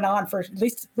that went on for at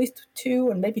least 2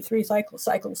 and maybe 3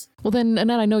 cycles. Well, then,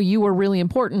 Annette, I know you were really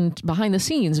important behind the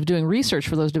scenes of doing research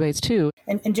for those debates, too.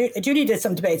 And Judy did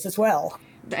some debates as well.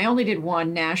 I only did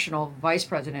one national vice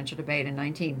presidential debate in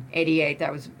 1988.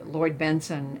 That was Lloyd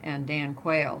Bentsen and Dan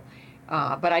Quayle.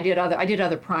 But I did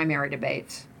other primary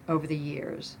debates over the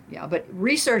years. Yeah, but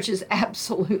research is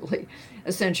absolutely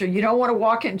essential. You don't want to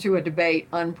walk into a debate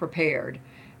unprepared.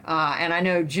 And I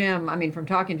know Jim, from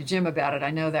talking to Jim about it,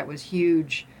 I know that was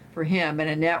huge for him, and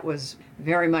Annette was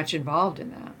very much involved in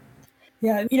that.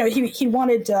 Yeah, he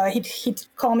wanted, he'd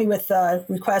call me with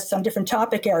requests on different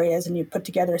topic areas, and you put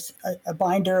together a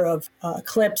binder of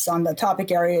clips on the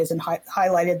topic areas and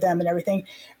highlighted them and everything.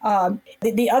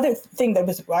 The other thing that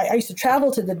was, I used to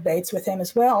travel to the debates with him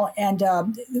as well, and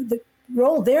the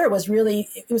role there was really,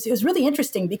 it was really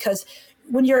interesting because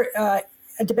when you're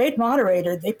a debate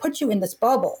moderator, they put you in this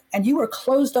bubble, and you were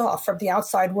closed off from the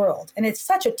outside world. And it's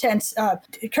such a tense,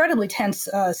 incredibly tense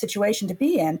situation to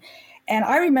be in. And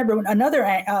I remember another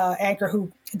anchor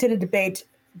who did a debate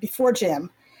before Jim,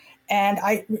 and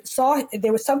I saw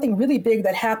there was something really big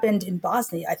that happened in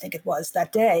Bosnia, I think it was,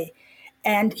 that day.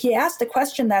 And he asked a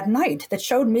question that night that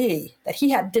showed me that he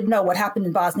didn't know what happened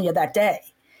in Bosnia that day.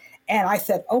 And I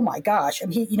said, oh my gosh,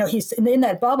 and he's in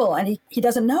that bubble and he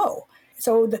doesn't know.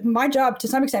 So my job to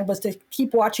some extent was to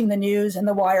keep watching the news and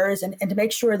the wires and to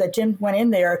make sure that Jim went in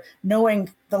there knowing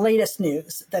the latest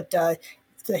news, that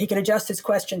he could adjust his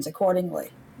questions accordingly.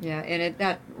 Yeah, and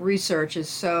that research is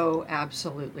so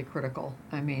absolutely critical.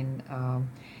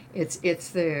 It's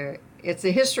the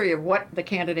history of what the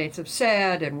candidates have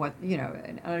said and what,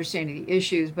 and understanding the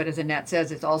issues. But as Annette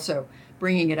says, it's also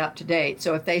bringing it up to date.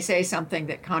 So if they say something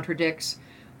that contradicts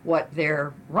what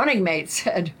their running mate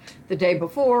said the day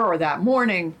before or that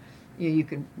morning, you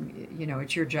can,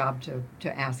 it's your job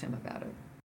to ask him about it.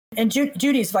 And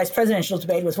Judy's vice presidential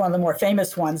debate was one of the more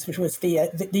famous ones, which was the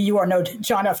 "You Are No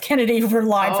John F. Kennedy"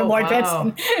 line from Lloyd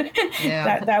Bentsen.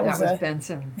 Yeah, that was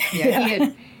Bentsen. Yeah,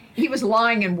 he was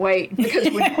lying in wait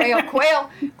because when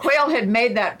Quayle had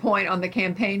made that point on the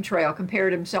campaign trail,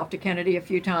 compared himself to Kennedy a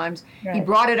few times. Right. He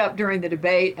brought it up during the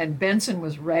debate, and Bentsen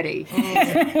was ready.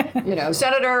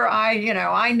 Senator,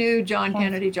 I knew John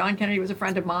Kennedy. John Kennedy was a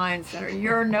friend of mine. Senator,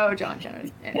 you're no John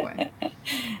Kennedy. Anyway,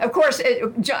 of course,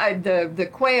 the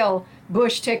Quayle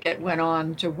Bush ticket went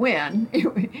on to win.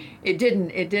 It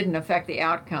didn't affect the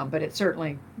outcome, but it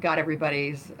certainly got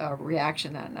everybody's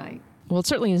reaction that night. Well, it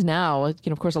certainly is now,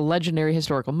 of course, a legendary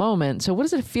historical moment. So what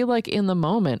does it feel like in the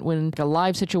moment when a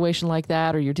live situation like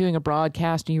that, or you're doing a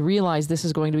broadcast and you realize this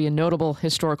is going to be a notable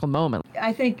historical moment?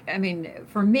 I think,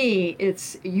 for me,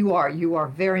 it's you are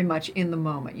very much in the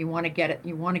moment. You want to get it.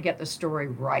 You want to get the story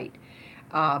right.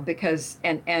 Because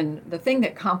the thing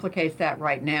that complicates that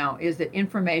right now is that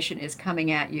information is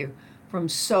coming at you from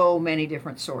so many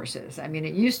different sources.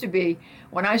 It used to be,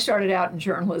 when I started out in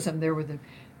journalism, there were the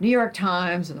New York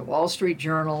Times and the Wall Street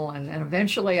Journal, and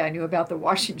eventually I knew about the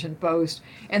Washington Post,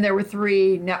 and there were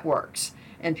 3 networks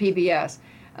and PBS.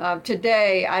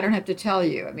 Today, I don't have to tell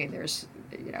you, there's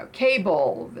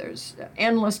cable, there's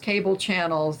endless cable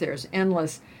channels, there's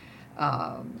endless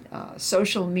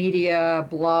social media,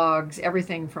 blogs,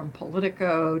 everything from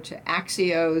Politico to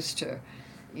Axios to,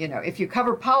 if you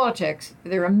cover politics,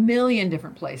 there are a million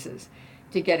different places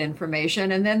to get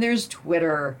information. And then there's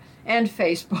Twitter and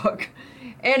Facebook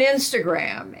and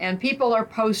Instagram, and people are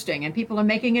posting and people are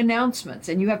making announcements,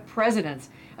 and you have presidents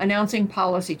announcing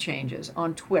policy changes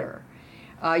on Twitter.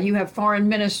 You have foreign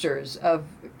ministers of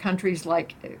countries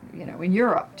like, in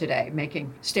Europe today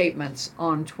making statements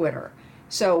on Twitter.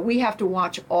 So we have to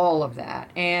watch all of that,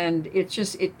 and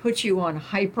it puts you on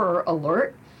hyper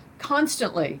alert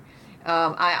constantly.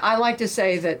 I like to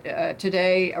say that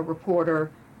today a reporter,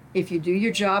 if you do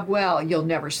your job well, you'll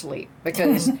never sleep,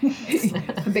 because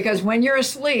because when you're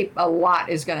asleep, a lot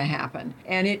is going to happen.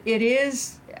 And it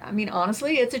is,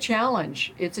 honestly, it's a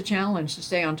challenge. It's a challenge to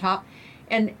stay on top.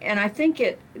 And I think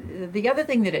the other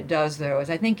thing that it does, though, is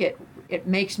I think it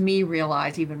makes me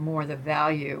realize even more the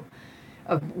value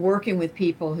of working with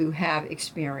people who have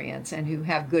experience and who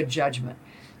have good judgment,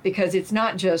 because it's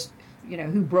not just,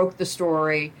 who broke the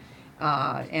story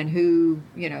and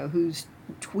who's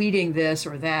tweeting this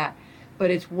or that,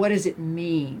 but it's what does it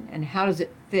mean and how does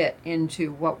it fit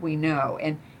into what we know,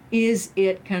 and is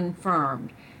it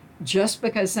confirmed? Just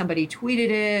because somebody tweeted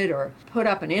it or put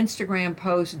up an Instagram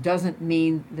post doesn't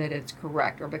mean that it's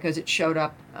correct, or because it showed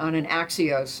up on an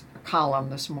Axios column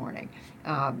this morning.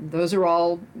 Those are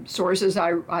all sources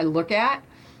I look at,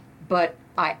 but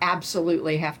I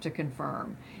absolutely have to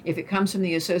confirm. If it comes from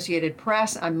the Associated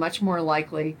Press, I'm much more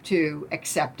likely to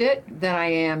accept it than I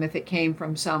am if it came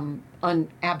from some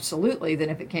unknown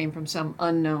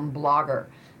blogger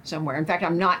somewhere. In fact,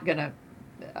 I'm not going to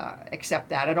accept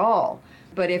that at all.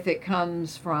 But if it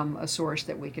comes from a source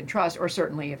that we can trust, or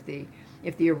certainly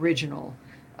if the original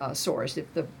source,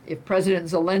 if President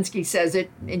Zelensky says it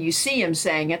and you see him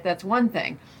saying it, that's one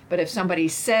thing. But if somebody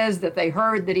says that they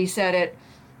heard that he said it,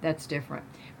 that's different.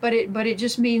 But it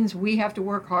just means we have to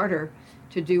work harder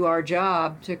to do our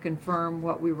job, to confirm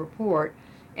what we report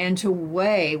and to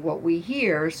weigh what we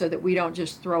hear, so that we don't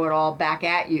just throw it all back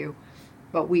at you,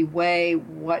 but we weigh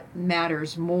what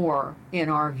matters more in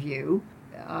our view.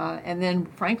 And then,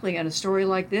 frankly, in a story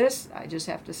like this, I just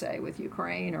have to say, with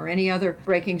Ukraine or any other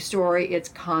breaking story, it's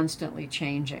constantly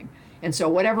changing. And so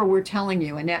whatever we're telling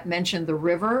you, Annette mentioned the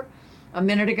river a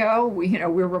minute ago,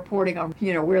 we're reporting on,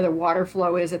 where the water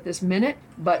flow is at this minute,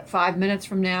 but 5 minutes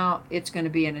from now, we're going to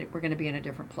be in a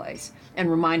different place, and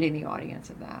reminding the audience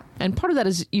of that. And part of that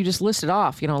is, you just listed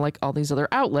off, like all these other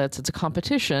outlets, it's a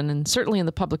competition, and certainly in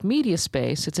the public media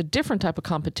space, it's a different type of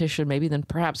competition maybe than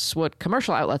perhaps what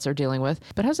commercial outlets are dealing with.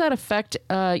 But how does that affect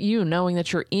you, knowing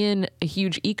that you're in a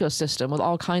huge ecosystem with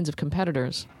all kinds of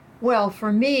competitors? Well,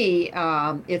 for me,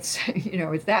 it's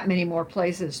that many more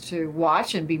places to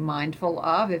watch and be mindful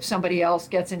of. If somebody else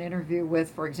gets an interview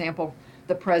with, for example,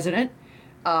 the president,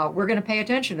 we're going to pay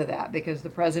attention to that, because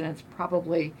the president's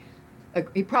probably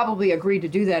agreed to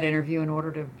do that interview in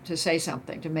order to say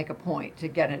something, to make a point, to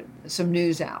get some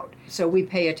news out. So we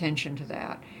pay attention to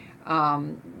that.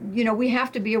 We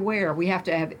have to be aware. We have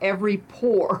to have every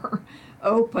pore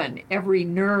open, every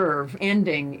nerve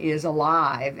ending is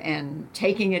alive and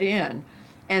taking it in.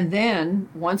 And then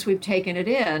once we've taken it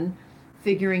in,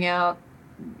 figuring out,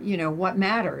 what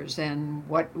matters and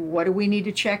what do we need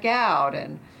to check out,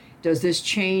 and does this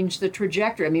change the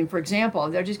trajectory? For example,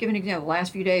 I'll just give an example. The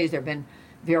last few days there have been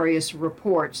various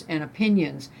reports and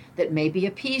opinions that maybe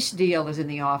a peace deal is in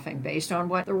the offing based on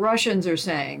what the Russians are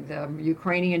saying. The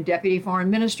Ukrainian deputy foreign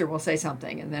minister will say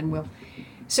something, and then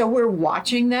So we're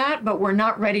watching that, but we're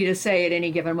not ready to say at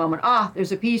any given moment,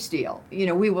 there's a peace deal.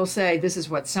 We will say, this is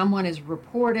what someone has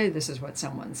reported, this is what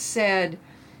someone said,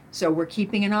 so we're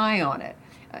keeping an eye on it.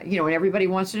 And everybody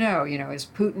wants to know,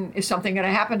 is something going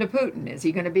to happen to Putin? Is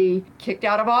he going to be kicked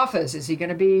out of office? Is he going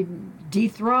to be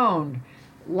dethroned?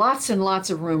 Lots and lots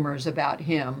of rumors about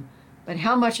him, but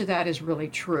how much of that is really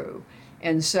true?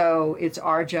 And so it's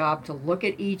our job to look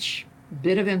at each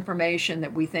bit of information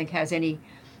that we think has any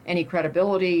any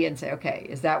credibility and say, okay,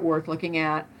 is that worth looking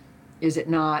at? Is it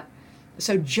not?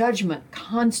 So judgment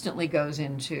constantly goes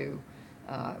into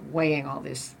weighing all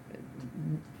these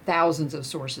thousands of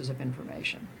sources of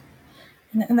information.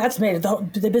 And that's made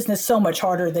the business so much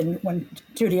harder than when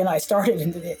Judy and I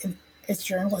started as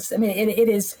journalists. I mean, it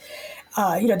is,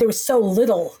 there was so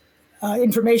little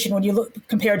information when you look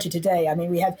compared to today. I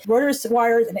mean, we had Reuters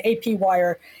wire and AP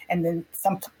wire, and then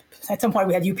at some point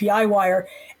we had UPI wire,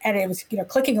 and it was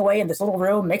clicking away in this little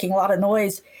room, making a lot of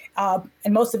noise,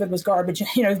 and most of it was garbage.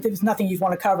 There was nothing you'd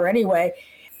want to cover anyway.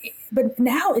 But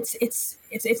now it's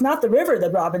not the river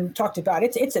that Robin talked about.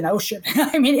 It's an ocean.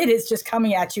 I mean, it is just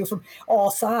coming at you from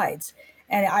all sides.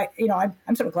 And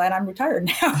I'm sort of glad I'm retired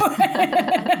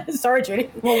now. Sorry, Judy.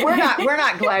 Well, we're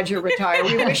not glad you're retired.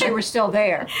 We wish you were still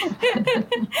there.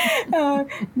 No,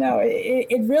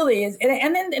 it really is.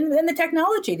 And then the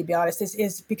technology, to be honest,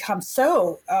 is become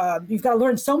so. You've got to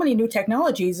learn so many new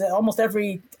technologies almost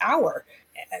every hour,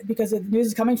 because the news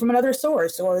is coming from another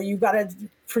source, or you've got to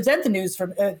present the news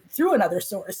from through another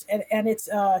source, and it's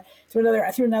through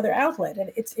another outlet,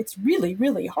 and it's really,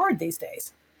 really hard these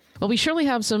days. Well, we surely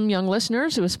have some young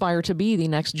listeners who aspire to be the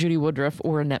next Judy Woodruff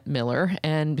or Annette Miller.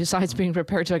 And besides being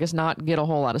prepared to, I guess, not get a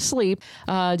whole lot of sleep,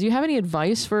 do you have any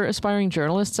advice for aspiring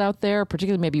journalists out there,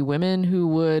 particularly maybe women who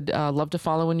would love to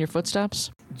follow in your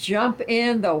footsteps? Jump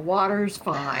in, the water's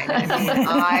fine.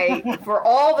 I mean, for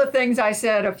all the things I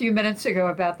said a few minutes ago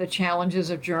about the challenges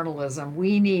of journalism,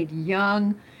 we need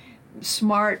young,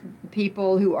 smart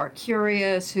people who are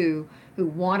curious, who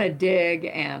want to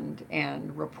dig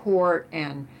and report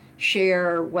and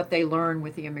share what they learn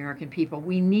with the American people.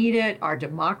 We need it. Our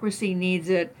democracy needs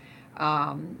it.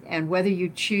 And whether you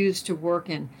choose to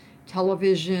work in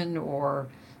television or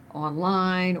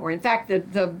online, or in fact,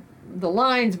 the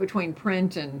lines between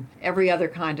print and every other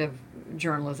kind of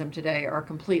journalism today are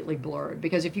completely blurred.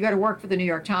 Because if you go to work for the New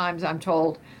York Times, I'm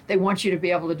told they want you to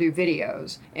be able to do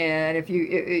videos. And if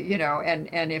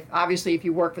and if obviously if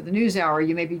you work for the NewsHour,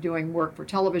 you may be doing work for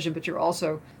television, but you're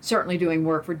also certainly doing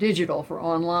work for digital, for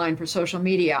online, for social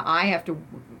media. I have to,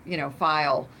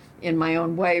 file in my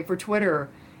own way for Twitter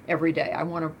every day. I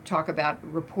want to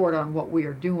report on what we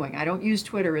are doing. I don't use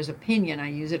Twitter as opinion. I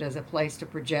use it as a place to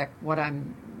project what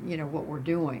what we're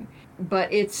doing.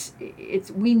 But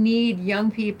we need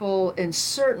young people, and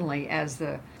certainly as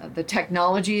the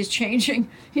technology is changing,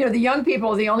 the young people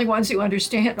are the only ones who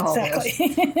understand all this.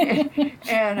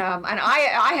 And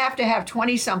I have to have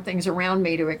 20-somethings around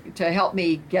me to help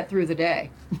me get through the day.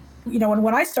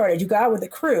 When I started, you got out with a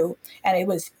crew, and it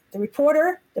was the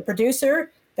reporter, the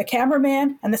producer, the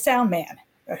cameraman, and the sound man.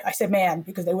 I said man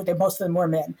because most of them were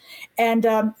men.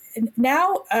 And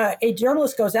now a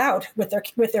journalist goes out with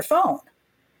their phone,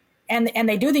 and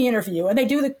they do the interview, and they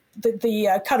do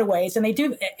the cutaways, and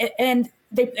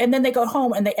then they go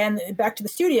home and back to the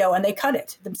studio, and they cut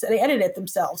it. They edit it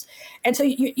themselves. And so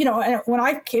and when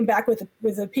I came back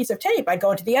with a piece of tape, I'd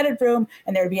go into the edit room,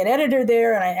 and there would be an editor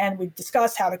there, and we'd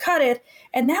discuss how to cut it.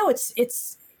 And now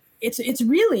it's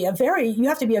really you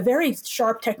have to be a very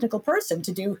sharp technical person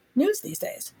to do news these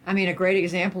days. I mean, a great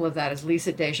example of that is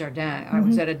Lisa Desjardins. I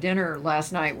was at a dinner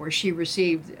last night where she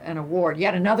received an award,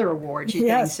 yet another award. She's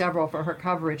getting several for her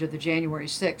coverage of the January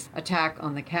 6th attack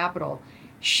on the Capitol.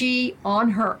 She, on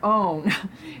her own,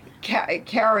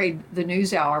 carried the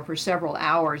NewsHour for several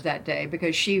hours that day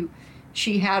because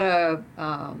she had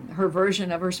her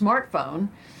version of her smartphone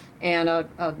and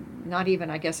not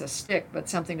even, I guess, a stick, but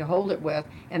something to hold it with.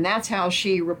 And that's how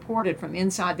she reported from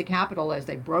inside the Capitol as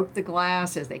they broke the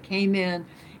glass, as they came in,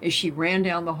 as she ran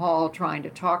down the hall trying to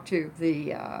talk to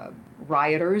the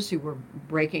rioters who were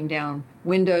breaking down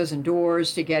windows and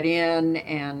doors to get in,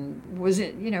 and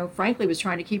frankly was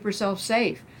trying to keep herself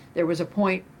safe. There was a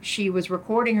point she was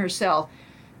recording herself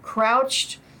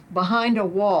crouched behind a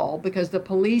wall because the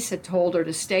police had told her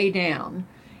to stay down.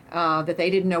 That they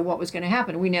didn't know what was going to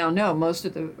happen. We now know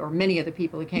many of the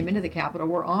people who came into the Capitol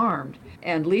were armed.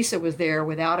 And Lisa was there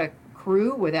without a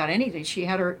crew, without anything. She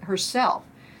had herself.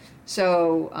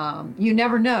 So you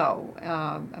never know.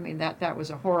 That was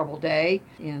a horrible day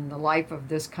in the life of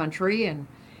this country, and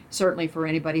certainly for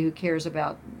anybody who cares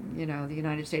about, the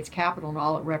United States Capitol and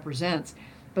all it represents.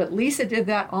 But Lisa did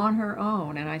that on her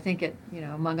own, and I think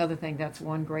among other things, that's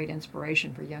one great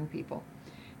inspiration for young people.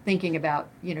 Thinking about,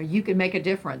 you can make a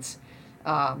difference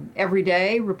every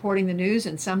day reporting the news,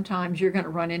 and sometimes you're going to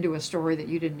run into a story that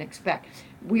you didn't expect.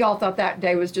 We all thought that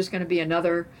day was just going to be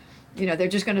another, they're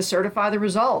just going to certify the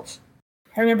results.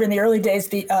 I remember in the early days,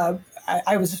 the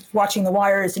I was watching the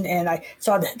wires and I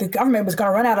saw that the government was going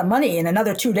to run out of money in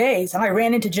another 2 days. And I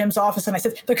ran into Jim's office and I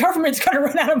said, the government's going to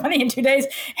run out of money in 2 days.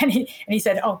 And he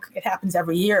said, oh, it happens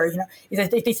every year. You know, he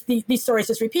said, these stories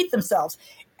just repeat themselves.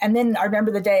 And then I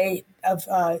remember the day of,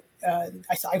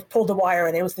 I pulled the wire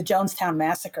and it was the Jonestown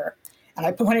Massacre. And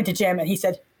I went into Jim and he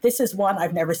said, this is one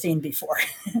I've never seen before.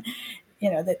 You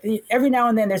know, that every now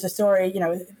and then there's a story, you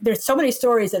know, there's so many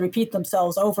stories that repeat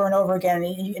themselves over and over again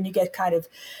and you get kind of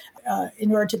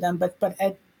inured to them. But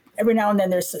every now and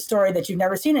then there's a story that you've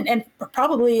never seen. And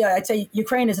probably I'd say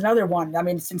Ukraine is another one. I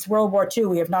mean, since World War II,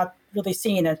 we have not really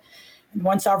seen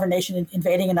one sovereign nation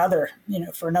invading another, you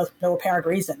know, for no apparent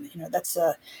reason. You know, that's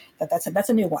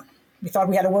a new one. We thought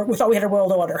we had a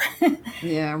world order.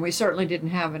 Yeah, and we certainly didn't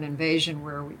have an invasion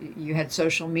where you had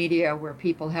social media where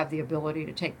people have the ability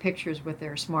to take pictures with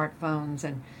their smartphones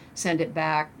and send it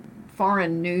back.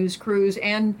 Foreign news crews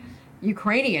and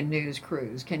Ukrainian news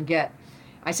crews can get,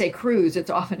 I say crews,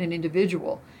 it's often an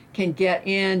individual, can get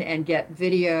in and get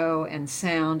video and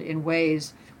sound in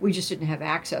ways we just didn't have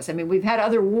access. I mean, we've had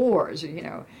other wars, you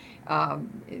know,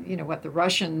 the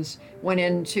Russians went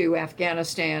into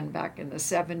Afghanistan back in the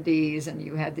 70s, and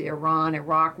you had the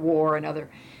Iran-Iraq war and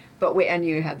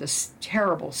you had this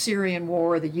terrible Syrian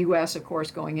war, the U.S., of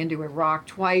course, going into Iraq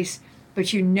twice,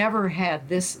 but you never had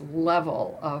this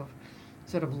level of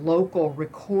sort of local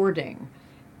recording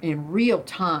in real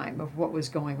time of what was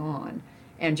going on.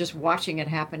 And just watching it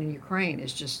happen in Ukraine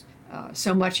is just,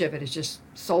 so much of it is just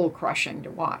soul-crushing to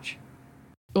watch.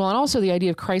 Well, and also the idea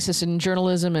of crisis in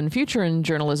journalism and future in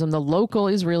journalism, the local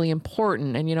is really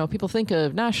important. And, you know, people think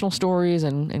of national stories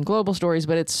and global stories,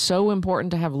 but it's so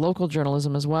important to have local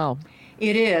journalism as well.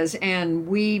 It is, and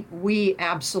we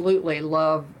absolutely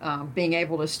love being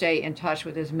able to stay in touch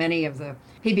with as many of the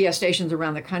PBS stations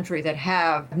around the country that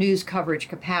have news coverage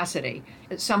capacity.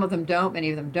 Some of them don't, many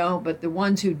of them don't, but the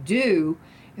ones who do,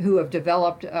 who have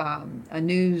developed a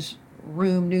news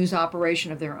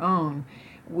operation of their own,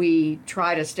 we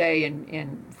try to stay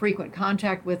in frequent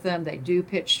contact with them. They do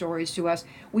pitch stories to us.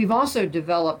 We've also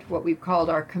developed what we've called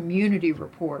our community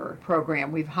reporter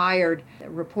program. We've hired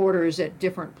reporters at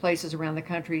different places around the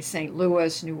country. St.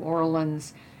 Louis, New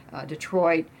Orleans,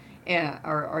 Detroit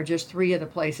are just three of the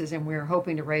places, and we're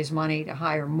hoping to raise money to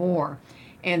hire more.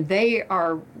 And they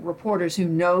are reporters who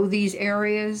know these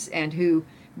areas and who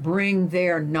bring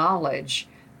their knowledge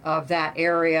of that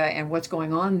area and what's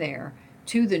going on there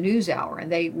to the NewsHour,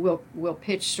 and they will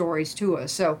pitch stories to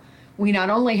us. So we not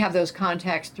only have those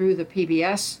contacts through the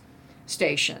PBS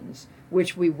stations,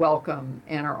 which we welcome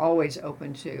and are always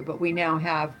open to, but we now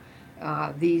have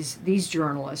these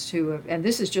journalists who have, and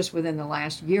this is just within the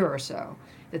last year or so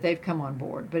that they've come on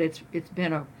board, but it's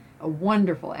been a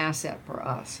wonderful asset for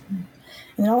us.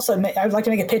 And also, I'd like to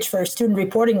make a pitch for student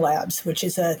reporting labs, which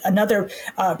is another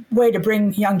way to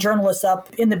bring young journalists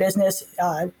up in the business,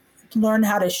 learn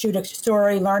how to shoot a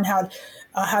story, learn how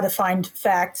to find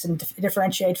facts and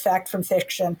differentiate fact from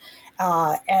fiction.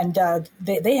 And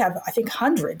they have, I think,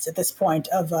 hundreds at this point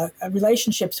of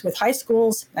relationships with high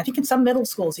schools, I think in some middle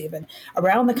schools even,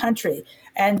 around the country.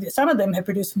 And some of them have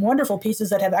produced wonderful pieces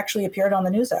that have actually appeared on the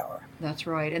NewsHour. That's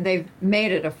right. And they've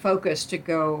made it a focus to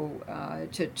go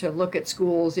to look at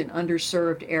schools in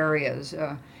underserved areas,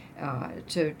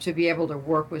 to be able to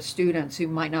work with students who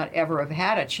might not ever have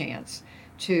had a chance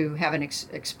to have an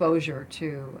exposure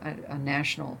to a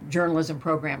national journalism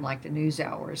program like the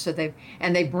NewsHour. So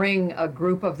they bring a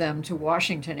group of them to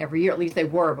Washington every year. At least they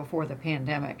were before the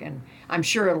pandemic, and I'm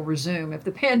sure it'll resume if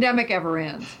the pandemic ever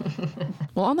ends.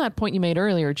 Well, on that point you made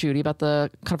earlier, Judy, about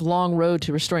the kind of long road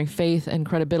to restoring faith and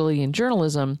credibility in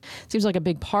journalism, it seems like a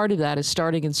big part of that is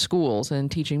starting in schools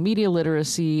and teaching media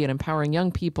literacy and empowering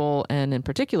young people, and in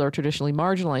particular traditionally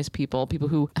marginalized people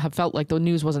who have felt like the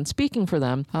news wasn't speaking for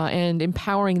them, and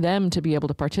empowering them to be able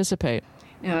to participate.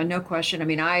 No question. I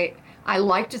mean, I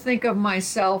like to think of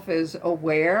myself as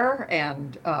aware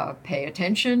and pay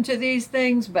attention to these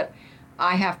things, but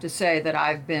I have to say that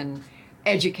I've been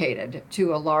educated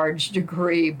to a large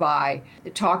degree by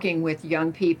talking with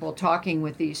young people, talking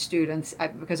with these students,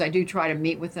 because I do try to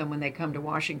meet with them when they come to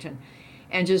Washington,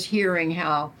 and just hearing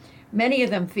how many of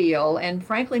them feel, and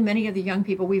frankly, many of the young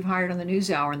people we've hired on the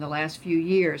NewsHour in the last few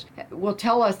years will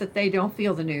tell us that they don't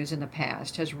feel the news in the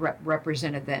past has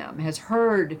represented them, has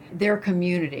heard their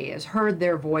community, has heard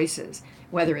their voices,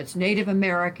 whether it's Native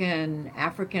American,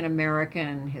 African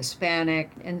American,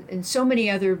 Hispanic, and so many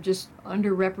other just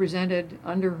underrepresented,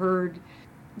 underheard.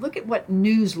 Look at what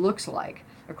news looks like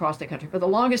across the country. For the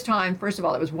longest time, first of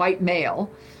all, it was white male,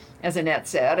 as Annette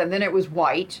said, and then it was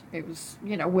white. It was,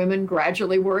 women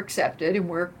gradually were accepted, and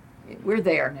we're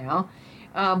there now.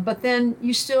 But then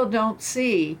you still don't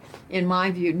see, in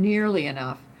my view, nearly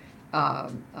enough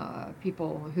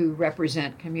people who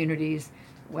represent communities,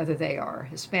 whether they are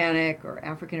Hispanic or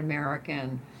African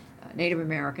American, Native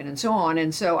American, and so on.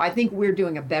 And so I think we're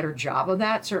doing a better job of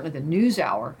that. Certainly the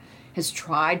NewsHour has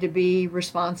tried to be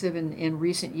responsive in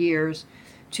recent years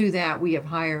to that. We have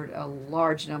hired a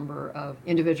large number of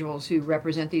individuals who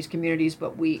represent these communities,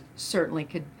 but we certainly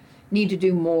need to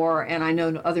do more. And I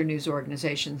know other news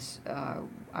organizations,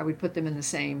 I would put them in the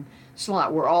same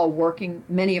slot. We're all working,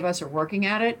 many of us are working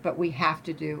at it, but we have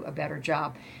to do a better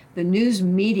job. The news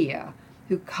media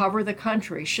who cover the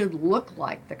country should look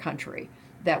like the country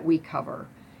that we cover.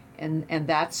 And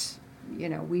that's,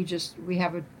 we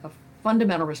have a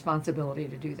fundamental responsibility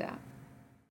to do that.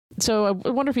 So I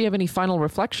wonder if you have any final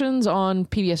reflections on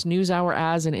PBS NewsHour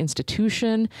as an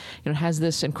institution. It has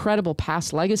this incredible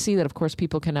past legacy that, of course,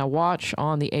 people can now watch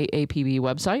on the AAPB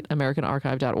website,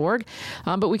 AmericanArchive.org.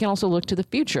 But we can also look to the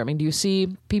future. I mean, do you see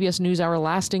PBS NewsHour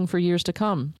lasting for years to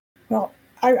come? Well,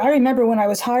 I remember when I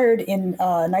was hired in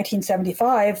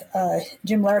 1975,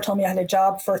 Jim Lehrer told me I had a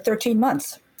job for 13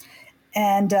 months.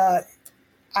 And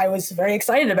I was very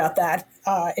excited about that.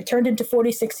 It turned into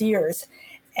 46 years.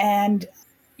 And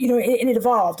it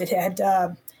evolved. It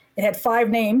had 5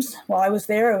 names while I was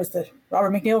there. It was the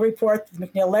Robert MacNeil Report, the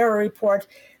MacNeil-Lehrer Report,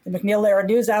 the MacNeil-Lehrer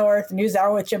NewsHour, the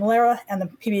NewsHour with Jim Lehrer, and the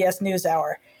PBS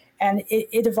NewsHour. And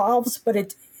it evolves,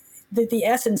 but the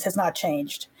essence has not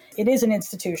changed. It is an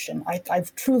institution. I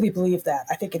truly believe that.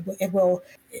 I think it will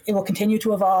continue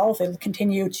to evolve. It will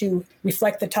continue to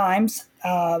reflect the times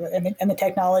and the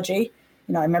technology.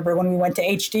 I remember when we went to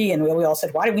HD and we all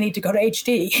said, why do we need to go to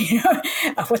HD?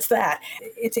 What's that?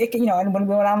 And when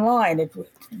we went online,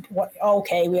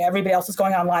 everybody else is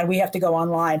going online. We have to go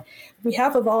online. We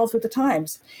have evolved with the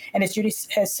times. And as Judy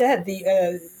has said,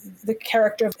 the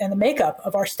character and the makeup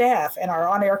of our staff and our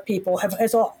on-air people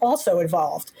has also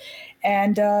evolved.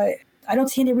 And I don't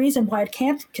see any reason why it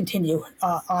can't continue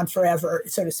on forever,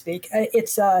 so to speak.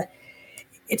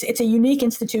 It's a unique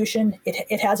institution.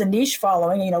 It has a niche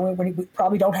following. We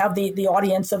probably don't have the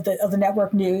audience of the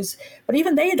network news, but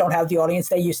even they don't have the audience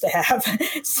they used to have.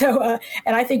 So,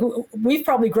 and I think we've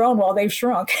probably grown while they've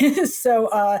shrunk. So,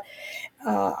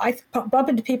 I bump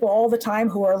into people all the time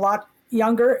who are a lot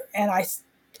younger, and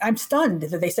I'm stunned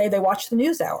that they say they watch the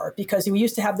NewsHour, because we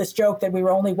used to have this joke that we were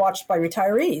only watched by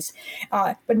retirees.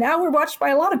 But now we're watched by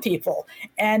a lot of people,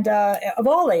 and of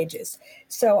all ages.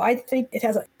 So I think it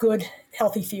has a good,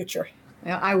 healthy future.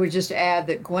 I would just add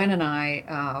that Gwen and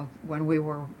I, when we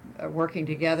were working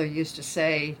together, used to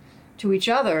say to each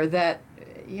other that,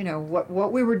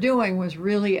 what we were doing was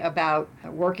really about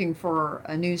working for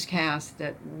a newscast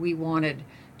that we wanted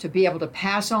to be able to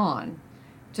pass on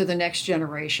to the next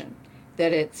generation.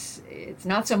 That it's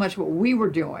not so much what we were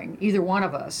doing, either one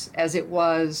of us, as it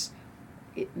was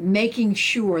making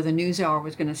sure the NewsHour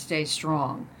was going to stay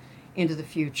strong into the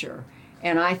future.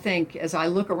 And I think as I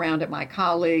look around at my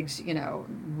colleagues,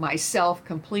 myself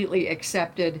completely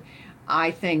accepted, I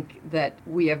think that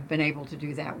we have been able to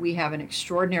do that. We have an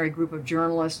extraordinary group of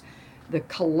journalists. The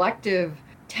collective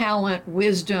talent,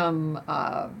 wisdom,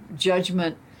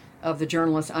 judgment of the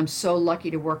journalists I'm so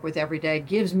lucky to work with every day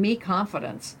gives me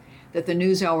confidence that the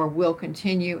NewsHour will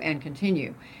continue and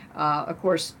continue. Of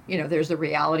course, there's the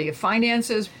reality of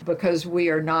finances. Because we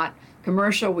are not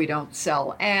commercial, we don't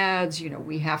sell ads,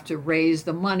 we have to raise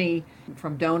the money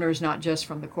from donors, not just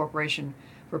from the Corporation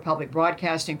for Public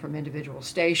Broadcasting, from individual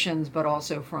stations, but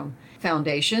also from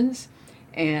foundations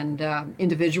and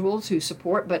individuals who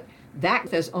support. But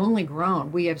that has only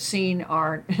grown. We have seen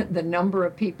the number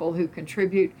of people who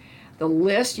contribute. The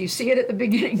list, you see it at the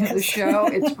beginning of the show,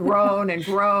 it's grown and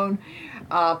grown.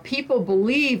 People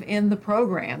believe in the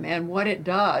program and what it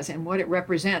does and what it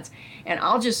represents. And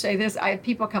I'll just say this, I have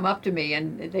people come up to me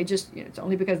and they just, it's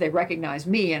only because they recognize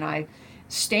me and I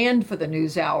stand for the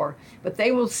NewsHour, but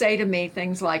they will say to me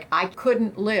things like, I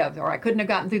couldn't live, or I couldn't have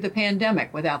gotten through the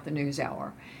pandemic without the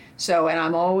NewsHour. So, and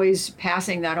I'm always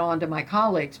passing that on to my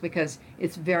colleagues because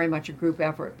it's very much a group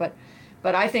effort.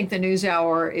 But I think the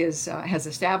NewsHour has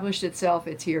established itself.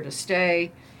 It's here to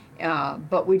stay.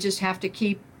 But we just have to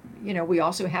keep, we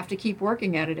also have to keep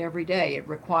working at it every day. It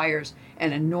requires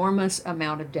an enormous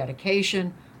amount of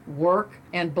dedication, work,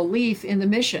 and belief in the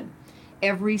mission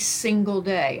every single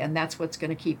day. And that's what's going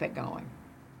to keep it going.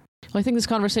 Well, I think this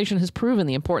conversation has proven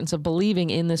the importance of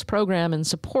believing in this program and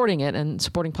supporting it and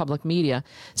supporting public media.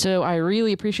 So I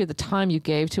really appreciate the time you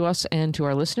gave to us and to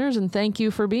our listeners. And thank you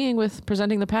for being with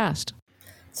Presenting the Past.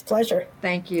 It's a pleasure.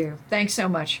 Thank you. Thanks so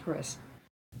much, Chris.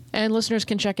 And listeners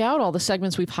can check out all the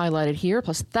segments we've highlighted here,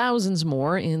 plus thousands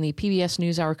more in the PBS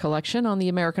NewsHour collection on the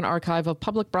American Archive of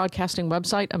Public Broadcasting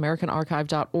website,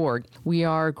 americanarchive.org. We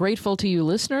are grateful to you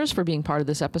listeners for being part of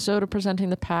this episode of Presenting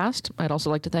the Past. I'd also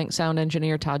like to thank sound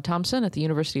engineer Todd Thompson at the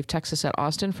University of Texas at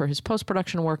Austin for his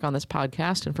post-production work on this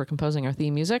podcast and for composing our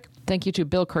theme music. Thank you to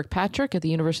Bill Kirkpatrick at the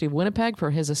University of Winnipeg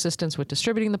for his assistance with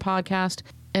distributing the podcast.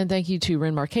 And thank you to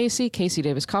Rin Marchese, Casey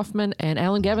Davis Kaufman, and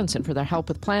Alan Gevinson for their help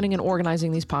with planning and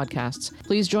organizing these podcasts.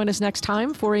 Please join us next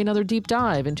time for another deep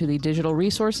dive into the digital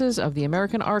resources of the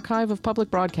American Archive of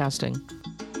Public Broadcasting.